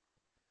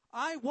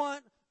 I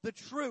want the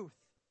truth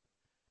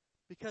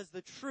because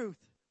the truth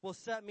will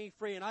set me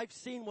free. And I've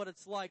seen what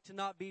it's like to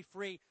not be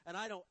free, and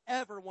I don't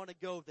ever want to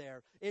go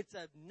there. It's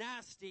a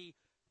nasty,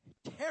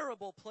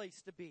 terrible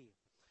place to be.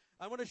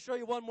 I want to show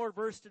you one more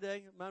verse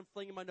today. I'm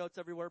flinging my notes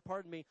everywhere.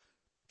 Pardon me.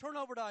 Turn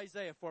over to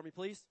Isaiah for me,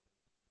 please.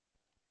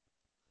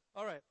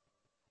 All right.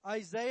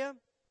 Isaiah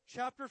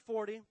chapter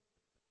 40.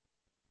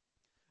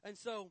 And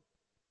so,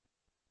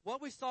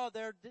 what we saw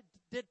there,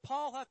 did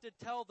Paul have to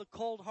tell the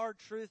cold, hard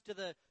truth to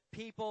the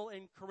people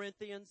in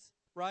Corinthians,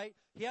 right?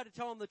 He had to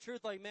tell them the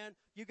truth, like, man,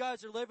 you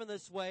guys are living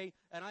this way,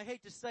 and I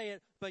hate to say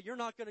it, but you're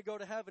not going to go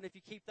to heaven if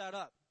you keep that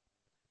up.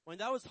 When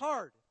that was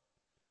hard.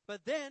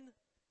 But then,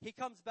 he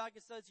comes back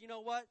and says, you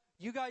know what?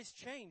 You guys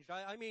changed.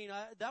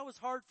 That was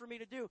hard for me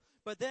to do.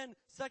 But then,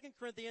 2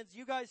 Corinthians,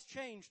 you guys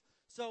changed.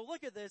 So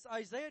look at this,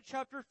 Isaiah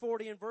chapter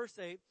 40 and verse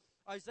 8.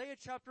 Isaiah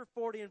chapter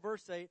 40 and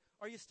verse 8.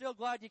 Are you still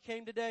glad you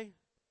came today?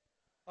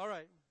 All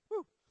right.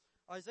 Woo.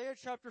 Isaiah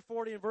chapter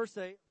 40 and verse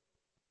 8.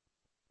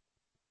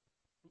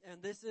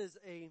 And this is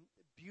a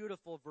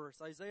beautiful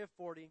verse. Isaiah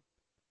 40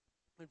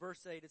 and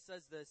verse 8. It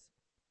says this.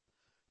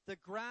 The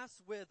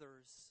grass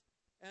withers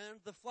and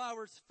the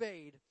flowers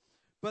fade,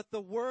 but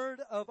the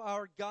word of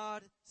our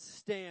God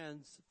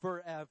stands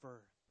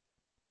forever.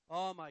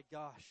 Oh my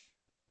gosh.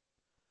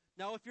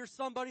 Now, if you're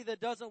somebody that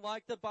doesn't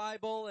like the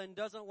Bible and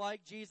doesn't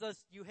like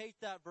Jesus, you hate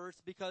that verse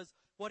because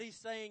what he's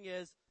saying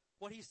is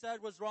what he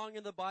said was wrong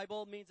in the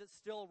Bible means it's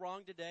still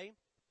wrong today.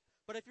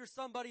 But if you're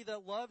somebody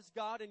that loves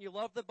God and you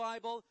love the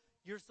Bible,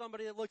 you're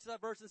somebody that looks at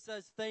that verse and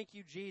says, thank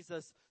you,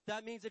 Jesus.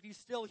 That means if you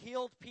still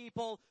healed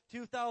people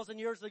 2,000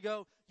 years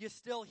ago, you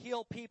still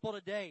heal people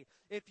today.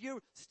 If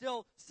you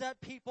still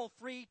set people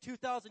free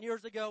 2,000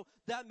 years ago,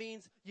 that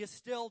means you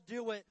still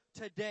do it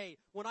today.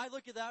 When I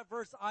look at that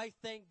verse, I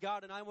thank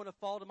God and I want to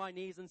fall to my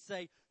knees and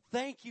say,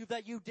 thank you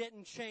that you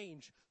didn't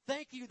change.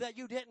 Thank you that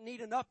you didn't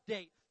need an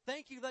update.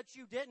 Thank you that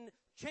you didn't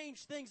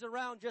change things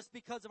around just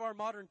because of our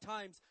modern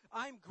times.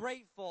 I'm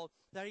grateful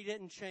that he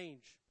didn't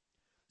change.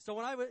 So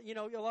when a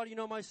lot of you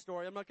know my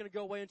story. I'm not going to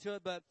go way into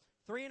it, but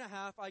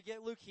 3.5, I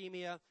get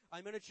leukemia.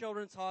 I'm in a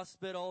children's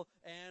hospital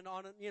and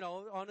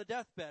on a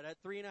deathbed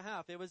at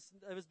 3.5. It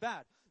was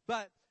bad.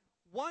 But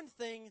one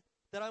thing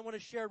that I want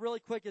to share really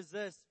quick is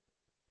this.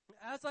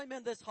 As I'm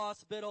in this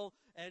hospital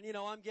and,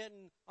 I'm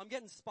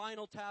getting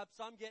spinal taps,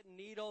 I'm getting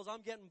needles,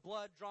 I'm getting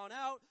blood drawn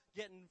out,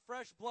 getting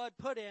fresh blood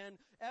put in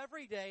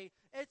every day.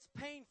 It's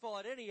painful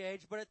at any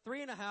age, but at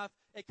 3.5,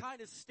 it kind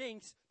of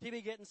stinks to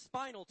be getting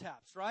spinal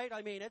taps, right?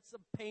 I mean, it's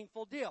a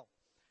painful deal.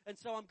 And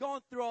so I'm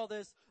going through all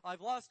this. I've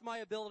lost my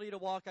ability to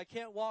walk. I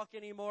can't walk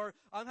anymore.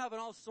 I'm having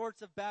all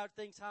sorts of bad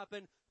things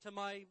happen to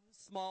my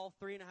small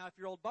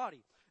 3.5-year-old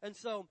body. And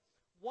so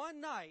one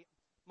night,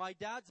 my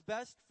dad's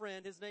best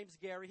friend, his name's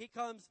Gary, he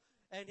comes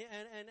and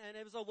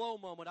it was a low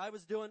moment.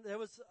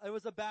 It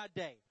was a bad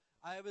day.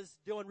 I was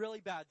doing really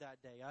bad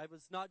that day. I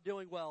was not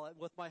doing well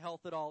with my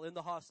health at all in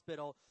the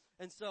hospital.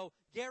 And so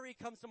Gary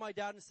comes to my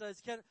dad and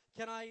says,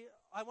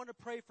 I want to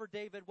pray for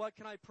David. What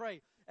can I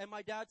pray? And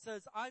my dad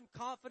says, I'm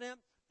confident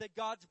that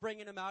God's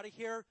bringing him out of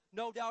here.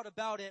 No doubt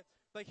about it.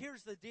 But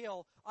here's the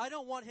deal. I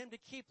don't want him to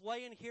keep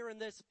laying here in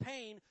this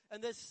pain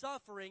and this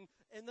suffering.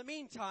 In the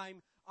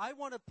meantime, I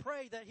want to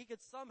pray that he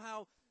could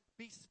somehow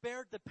be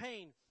spared the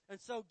pain. And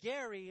so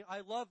Gary,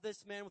 I love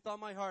this man with all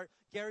my heart.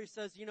 Gary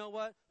says, you know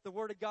what? The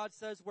Word of God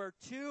says where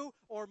 2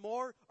 or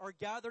more are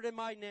gathered in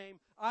my name,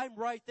 I'm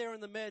right there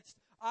in the midst.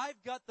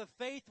 I've got the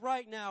faith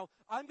right now.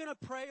 I'm going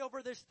to pray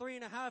over this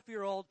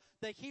 3.5-year-old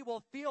that he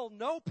will feel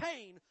no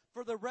pain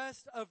for the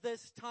rest of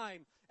this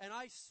time. And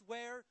I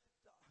swear,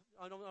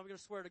 I'm going to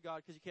swear to God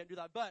because you can't do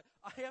that, but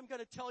I am going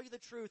to tell you the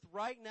truth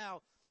right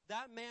now.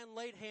 That man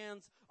laid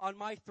hands on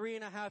my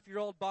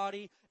 3.5-year-old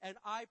body, and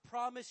I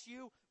promise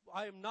you,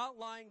 I am not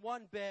lying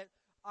one bit.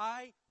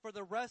 for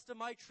the rest of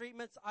my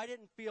treatments, I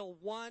didn't feel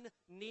one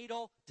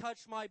needle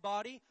touch my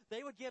body.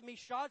 They would give me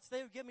shots,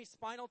 they would give me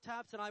spinal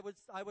taps, and I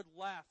would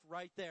laugh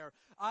right there.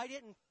 I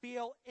didn't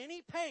feel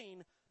any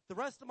pain the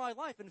rest of my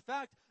life. In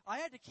fact, I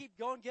had to keep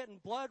going, getting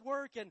blood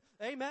work, and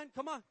amen,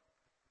 come on.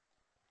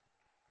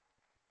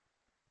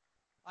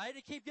 I had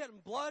to keep getting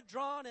blood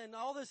drawn and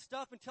all this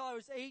stuff until I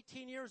was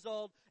 18 years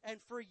old.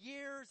 And for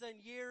years and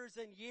years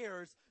and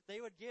years,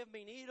 they would give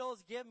me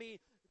needles, give me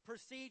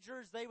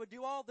procedures. They would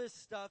do all this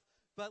stuff.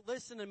 But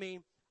listen to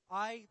me.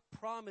 I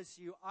promise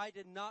you, I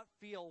did not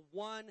feel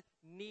one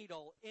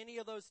needle any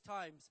of those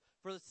times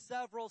for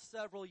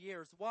several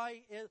years.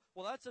 Why?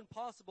 Well, that's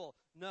impossible.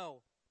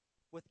 No.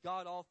 With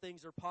God, all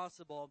things are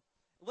possible.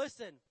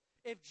 Listen,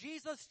 if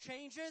Jesus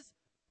changes,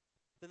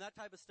 then that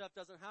type of stuff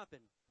doesn't happen.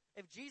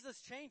 If Jesus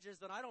changes,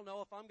 then I don't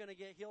know if I'm going to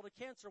get healed of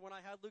cancer when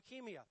I had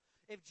leukemia.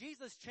 If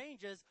Jesus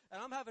changes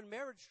and I'm having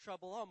marriage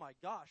trouble, oh my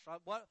gosh,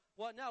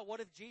 what now?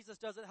 What if Jesus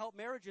doesn't help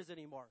marriages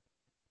anymore?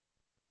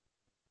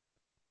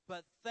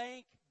 But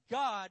thank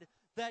God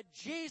that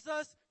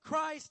Jesus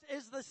Christ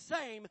is the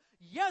same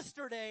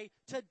yesterday,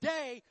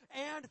 today,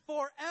 and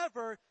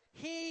forever.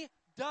 He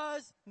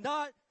does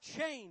not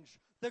change.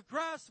 The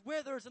grass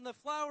withers and the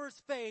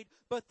flowers fade,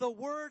 but the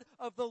word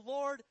of the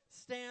Lord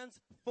stands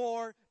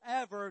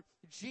forever.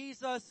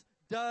 Jesus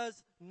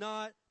does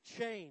not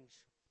change.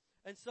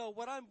 And so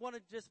what I want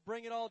to just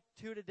bring it all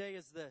to today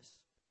is this.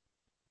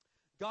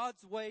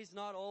 God's way is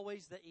not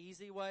always the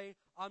easy way.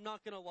 I'm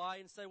not going to lie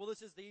and say, well,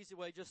 this is the easy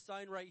way. Just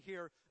sign right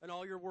here and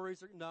all your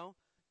worries are... No.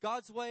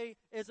 God's way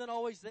isn't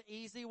always the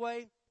easy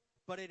way,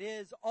 but it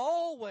is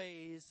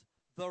always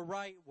the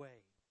right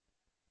way.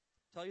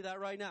 I'll tell you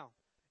that right now.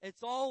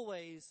 It's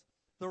always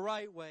the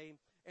right way,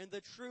 and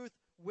the truth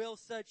will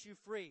set you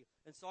free.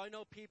 And so I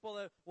know people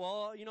that,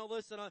 well,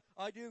 listen,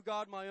 I do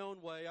God my own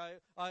way.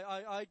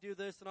 I do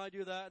this and I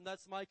do that, and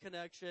that's my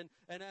connection.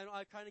 And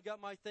I kind of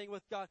got my thing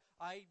with God.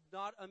 I'm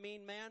not a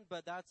mean man,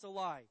 but that's a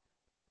lie.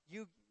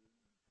 You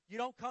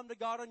don't come to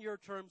God on your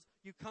terms.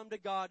 You come to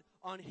God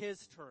on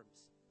His terms.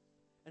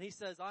 And He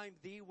says, I'm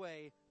the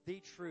way, the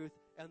truth,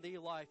 and the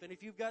life. And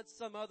if you've got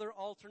some other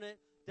alternate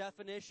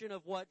definition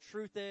of what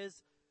truth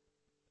is,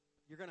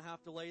 you're going to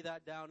have to lay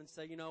that down and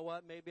say, you know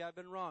what, maybe I've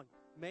been wrong.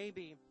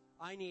 Maybe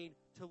I need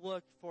to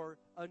look for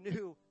a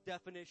new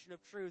definition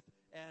of truth,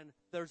 and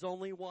there's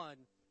only one,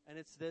 and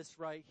it's this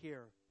right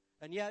here.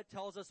 And yet it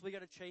tells us we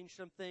got to change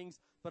some things,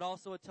 but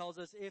also it tells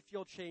us if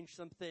you'll change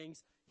some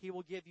things, He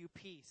will give you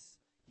peace.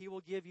 He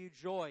will give you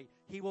joy.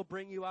 He will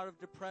bring you out of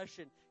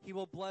depression. He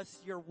will bless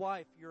your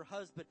wife, your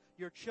husband,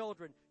 your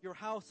children, your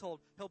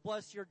household. He'll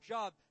bless your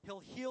job.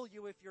 He'll heal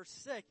you if you're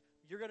sick.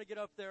 You're going to get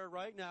up there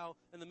right now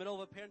in the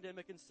middle of a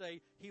pandemic and say,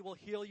 He will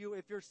heal you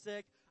if you're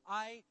sick.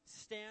 I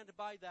stand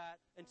by that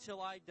until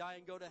I die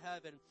and go to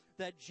heaven.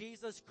 That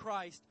Jesus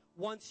Christ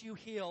wants you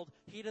healed.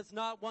 He does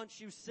not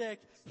want you sick.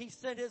 He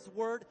sent His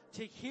word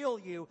to heal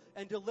you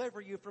and deliver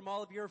you from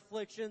all of your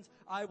afflictions.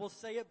 I will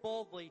say it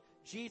boldly.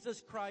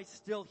 Jesus Christ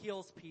still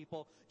heals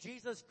people.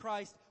 Jesus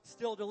Christ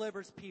still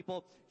delivers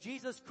people.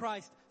 Jesus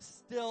Christ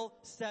still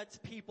sets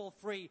people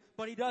free.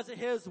 But He does it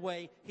His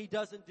way. He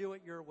doesn't do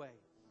it your way.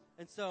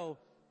 And so,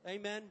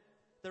 amen,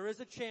 there is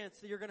a chance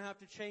that you're going to have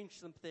to change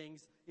some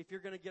things if you're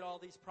going to get all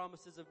these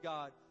promises of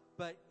God.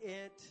 But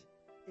it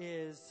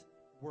is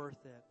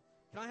worth it.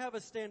 Can I have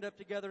us stand up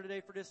together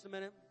today for just a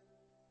minute?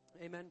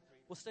 Amen.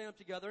 We'll stand up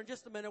together. In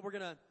just a minute, we're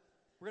going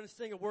to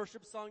sing a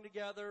worship song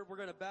together. We're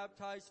going to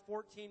baptize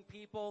 14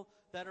 people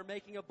that are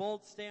making a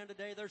bold stand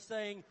today. They're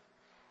saying,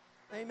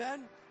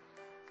 amen.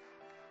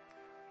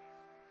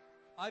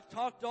 I've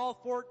talked to all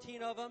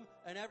 14 of them,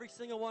 and every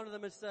single one of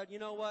them has said, you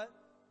know what?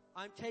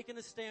 I'm taking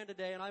a stand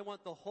today, and I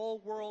want the whole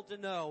world to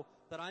know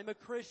that I'm a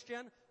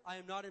Christian. I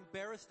am not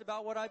embarrassed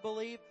about what I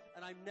believe,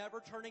 and I'm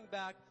never turning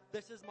back.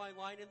 This is my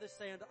line in the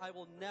sand. I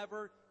will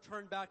never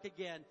turn back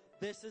again.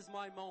 This is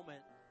my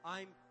moment.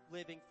 I'm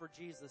living for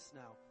Jesus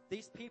now.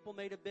 These people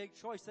made a big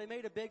choice. They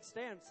made a big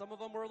stand. Some of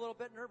them were a little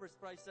bit nervous,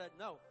 but I said,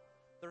 no,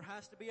 there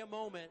has to be a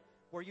moment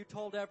where you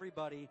told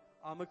everybody,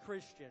 I'm a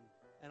Christian,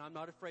 and I'm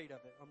not afraid of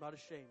it. I'm not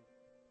ashamed.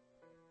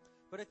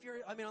 But if you're,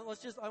 I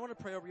want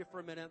to pray over you for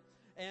a minute.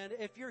 And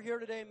if you're here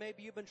today,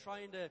 maybe you've been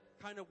trying to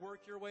kind of work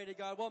your way to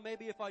God. Well,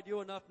 maybe if I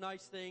do enough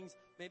nice things,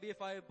 maybe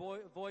if I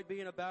avoid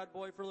being a bad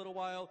boy for a little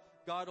while,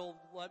 God will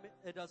let me.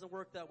 It doesn't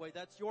work that way.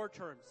 That's your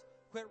terms.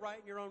 Quit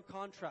writing your own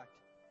contract.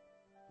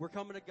 We're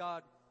coming to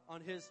God on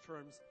His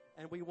terms,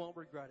 and we won't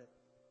regret it.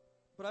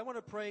 But I want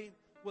to pray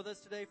with us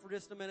today for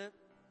just a minute,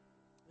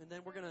 and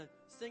then we're going to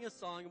sing a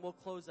song, and we'll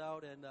close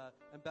out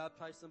and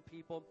baptize some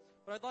people.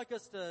 But I'd like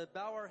us to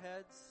bow our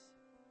heads,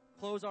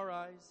 close our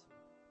eyes.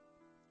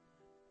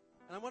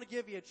 And I want to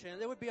give you a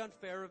chance. It would be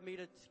unfair of me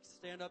to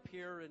stand up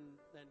here and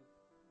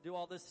do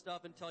all this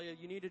stuff and tell you,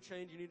 you need to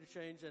change.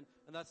 And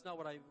that's not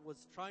what I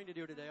was trying to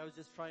do today. I was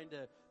just trying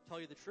to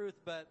tell you the truth.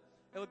 But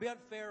it would be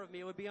unfair of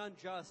me. It would be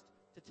unjust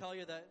to tell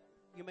you that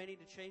you may need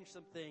to change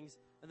some things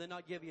and then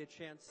not give you a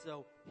chance.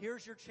 So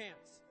here's your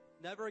chance.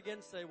 Never again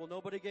say, well,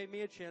 nobody gave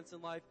me a chance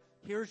in life.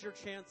 Here's your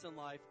chance in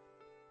life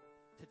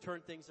to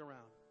turn things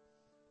around.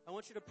 I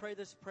want you to pray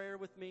this prayer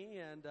with me,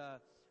 and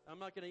I'm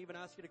not going to even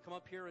ask you to come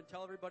up here and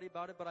tell everybody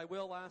about it, but I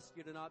will ask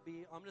you to not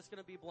be, I'm just going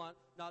to be blunt,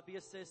 not be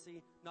a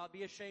sissy, not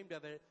be ashamed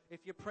of it. If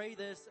you pray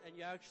this and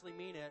you actually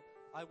mean it,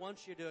 I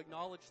want you to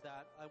acknowledge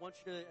that. I want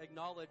you to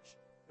acknowledge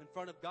in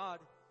front of God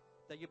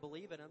that you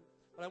believe in Him.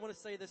 But I want to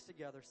say this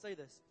together. Say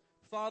this.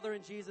 Father,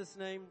 in Jesus'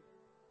 name,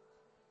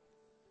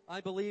 I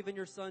believe in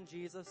your Son,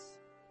 Jesus.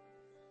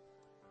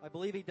 I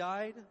believe He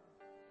died.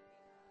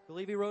 I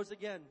believe He rose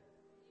again.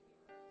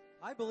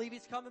 I believe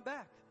He's coming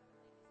back.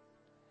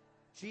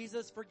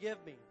 Jesus, forgive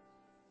me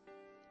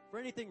for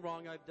anything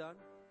wrong I've done.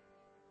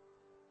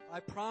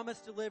 I promise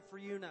to live for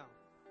you now.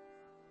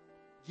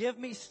 Give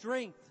me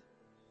strength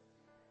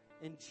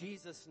in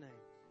Jesus'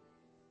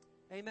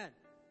 name. Amen.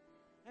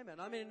 Amen.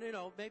 I mean,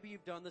 maybe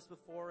you've done this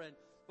before,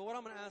 but what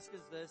I'm going to ask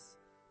is this.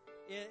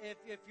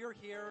 If you're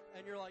here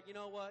and you're like, you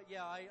know what?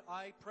 Yeah,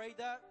 I prayed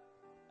that,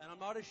 and I'm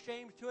not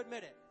ashamed to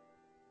admit it.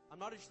 I'm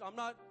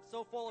not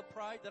so full of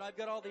pride that I've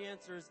got all the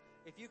answers.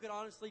 If you could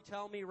honestly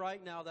tell me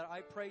right now that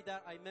I prayed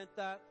that, I meant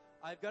that,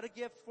 I've got a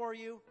gift for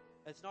you.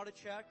 It's not a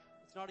check.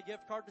 It's not a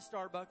gift card to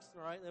Starbucks,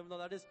 all right? Even though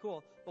that is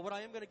cool. But what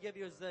I am going to give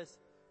you is this.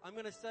 I'm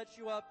going to set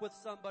you up with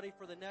somebody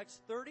for the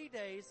next 30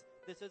 days.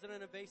 This isn't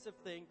an evasive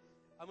thing.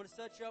 I'm going to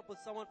set you up with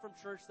someone from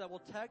church that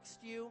will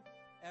text you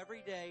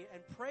every day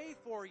and pray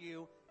for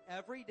you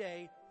every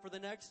day for the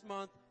next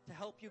month to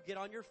help you get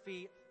on your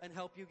feet and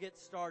help you get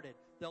started.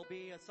 There'll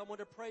be someone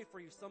to pray for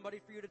you, somebody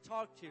for you to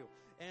talk to,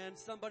 and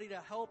somebody to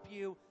help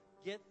you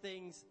get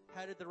things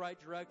headed the right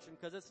direction.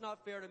 Because it's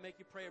not fair to make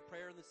you pray a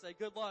prayer and then say,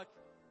 good luck,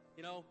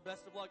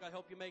 best of luck, I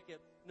hope you make it.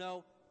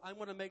 No, I'm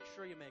going to make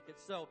sure you make it.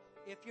 So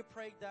if you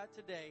prayed that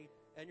today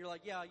and you're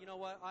like, yeah, you know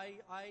what, I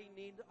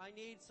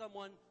need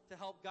someone to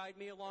help guide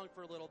me along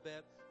for a little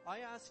bit, I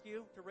ask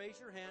you to raise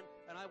your hand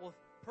and I will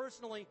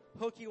personally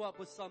hook you up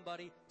with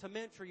somebody to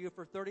mentor you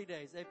for 30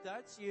 days. If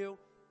that's you,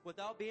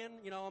 without being,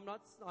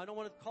 I don't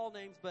want to call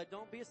names, but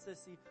don't be a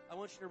sissy. I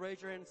want you to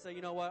raise your hand and say,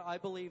 you know what, I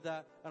believe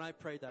that and I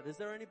prayed that. Is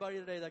there anybody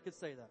today that could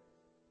say that?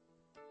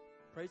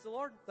 Praise the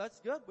Lord. That's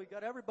good. We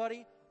got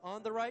everybody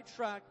on the right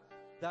track.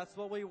 That's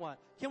what we want.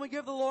 Can we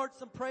give the Lord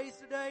some praise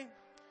today?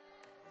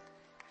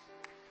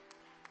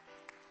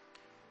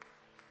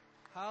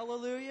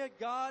 Hallelujah.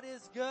 God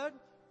is good.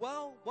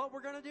 Well, what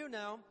we're going to do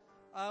now,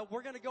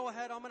 we're going to go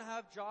ahead. I'm going to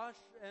have Josh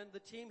and the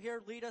team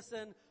here lead us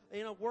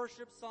in a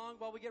worship song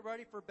while we get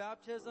ready for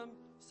baptism.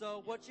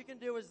 So what you can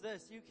do is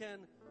this. You can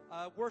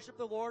worship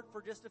the Lord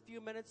for just a few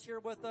minutes here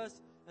with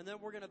us, and then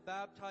we're going to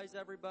baptize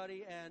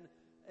everybody, and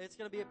it's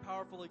going to be a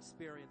powerful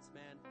experience,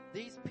 man.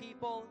 These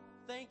people,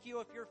 thank you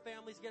if your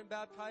family's getting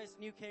baptized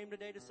and you came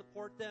today to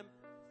support them.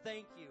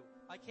 Thank you.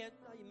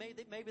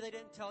 Maybe they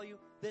didn't tell you,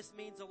 this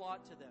means a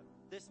lot to them.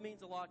 This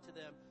means a lot to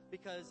them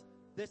because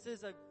this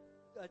is a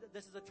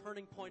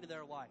turning point in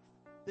their life.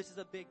 This is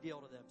a big deal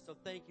to them. So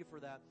thank you for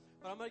that.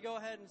 But I'm going to go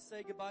ahead and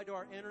say goodbye to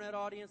our internet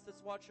audience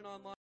that's watching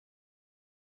online.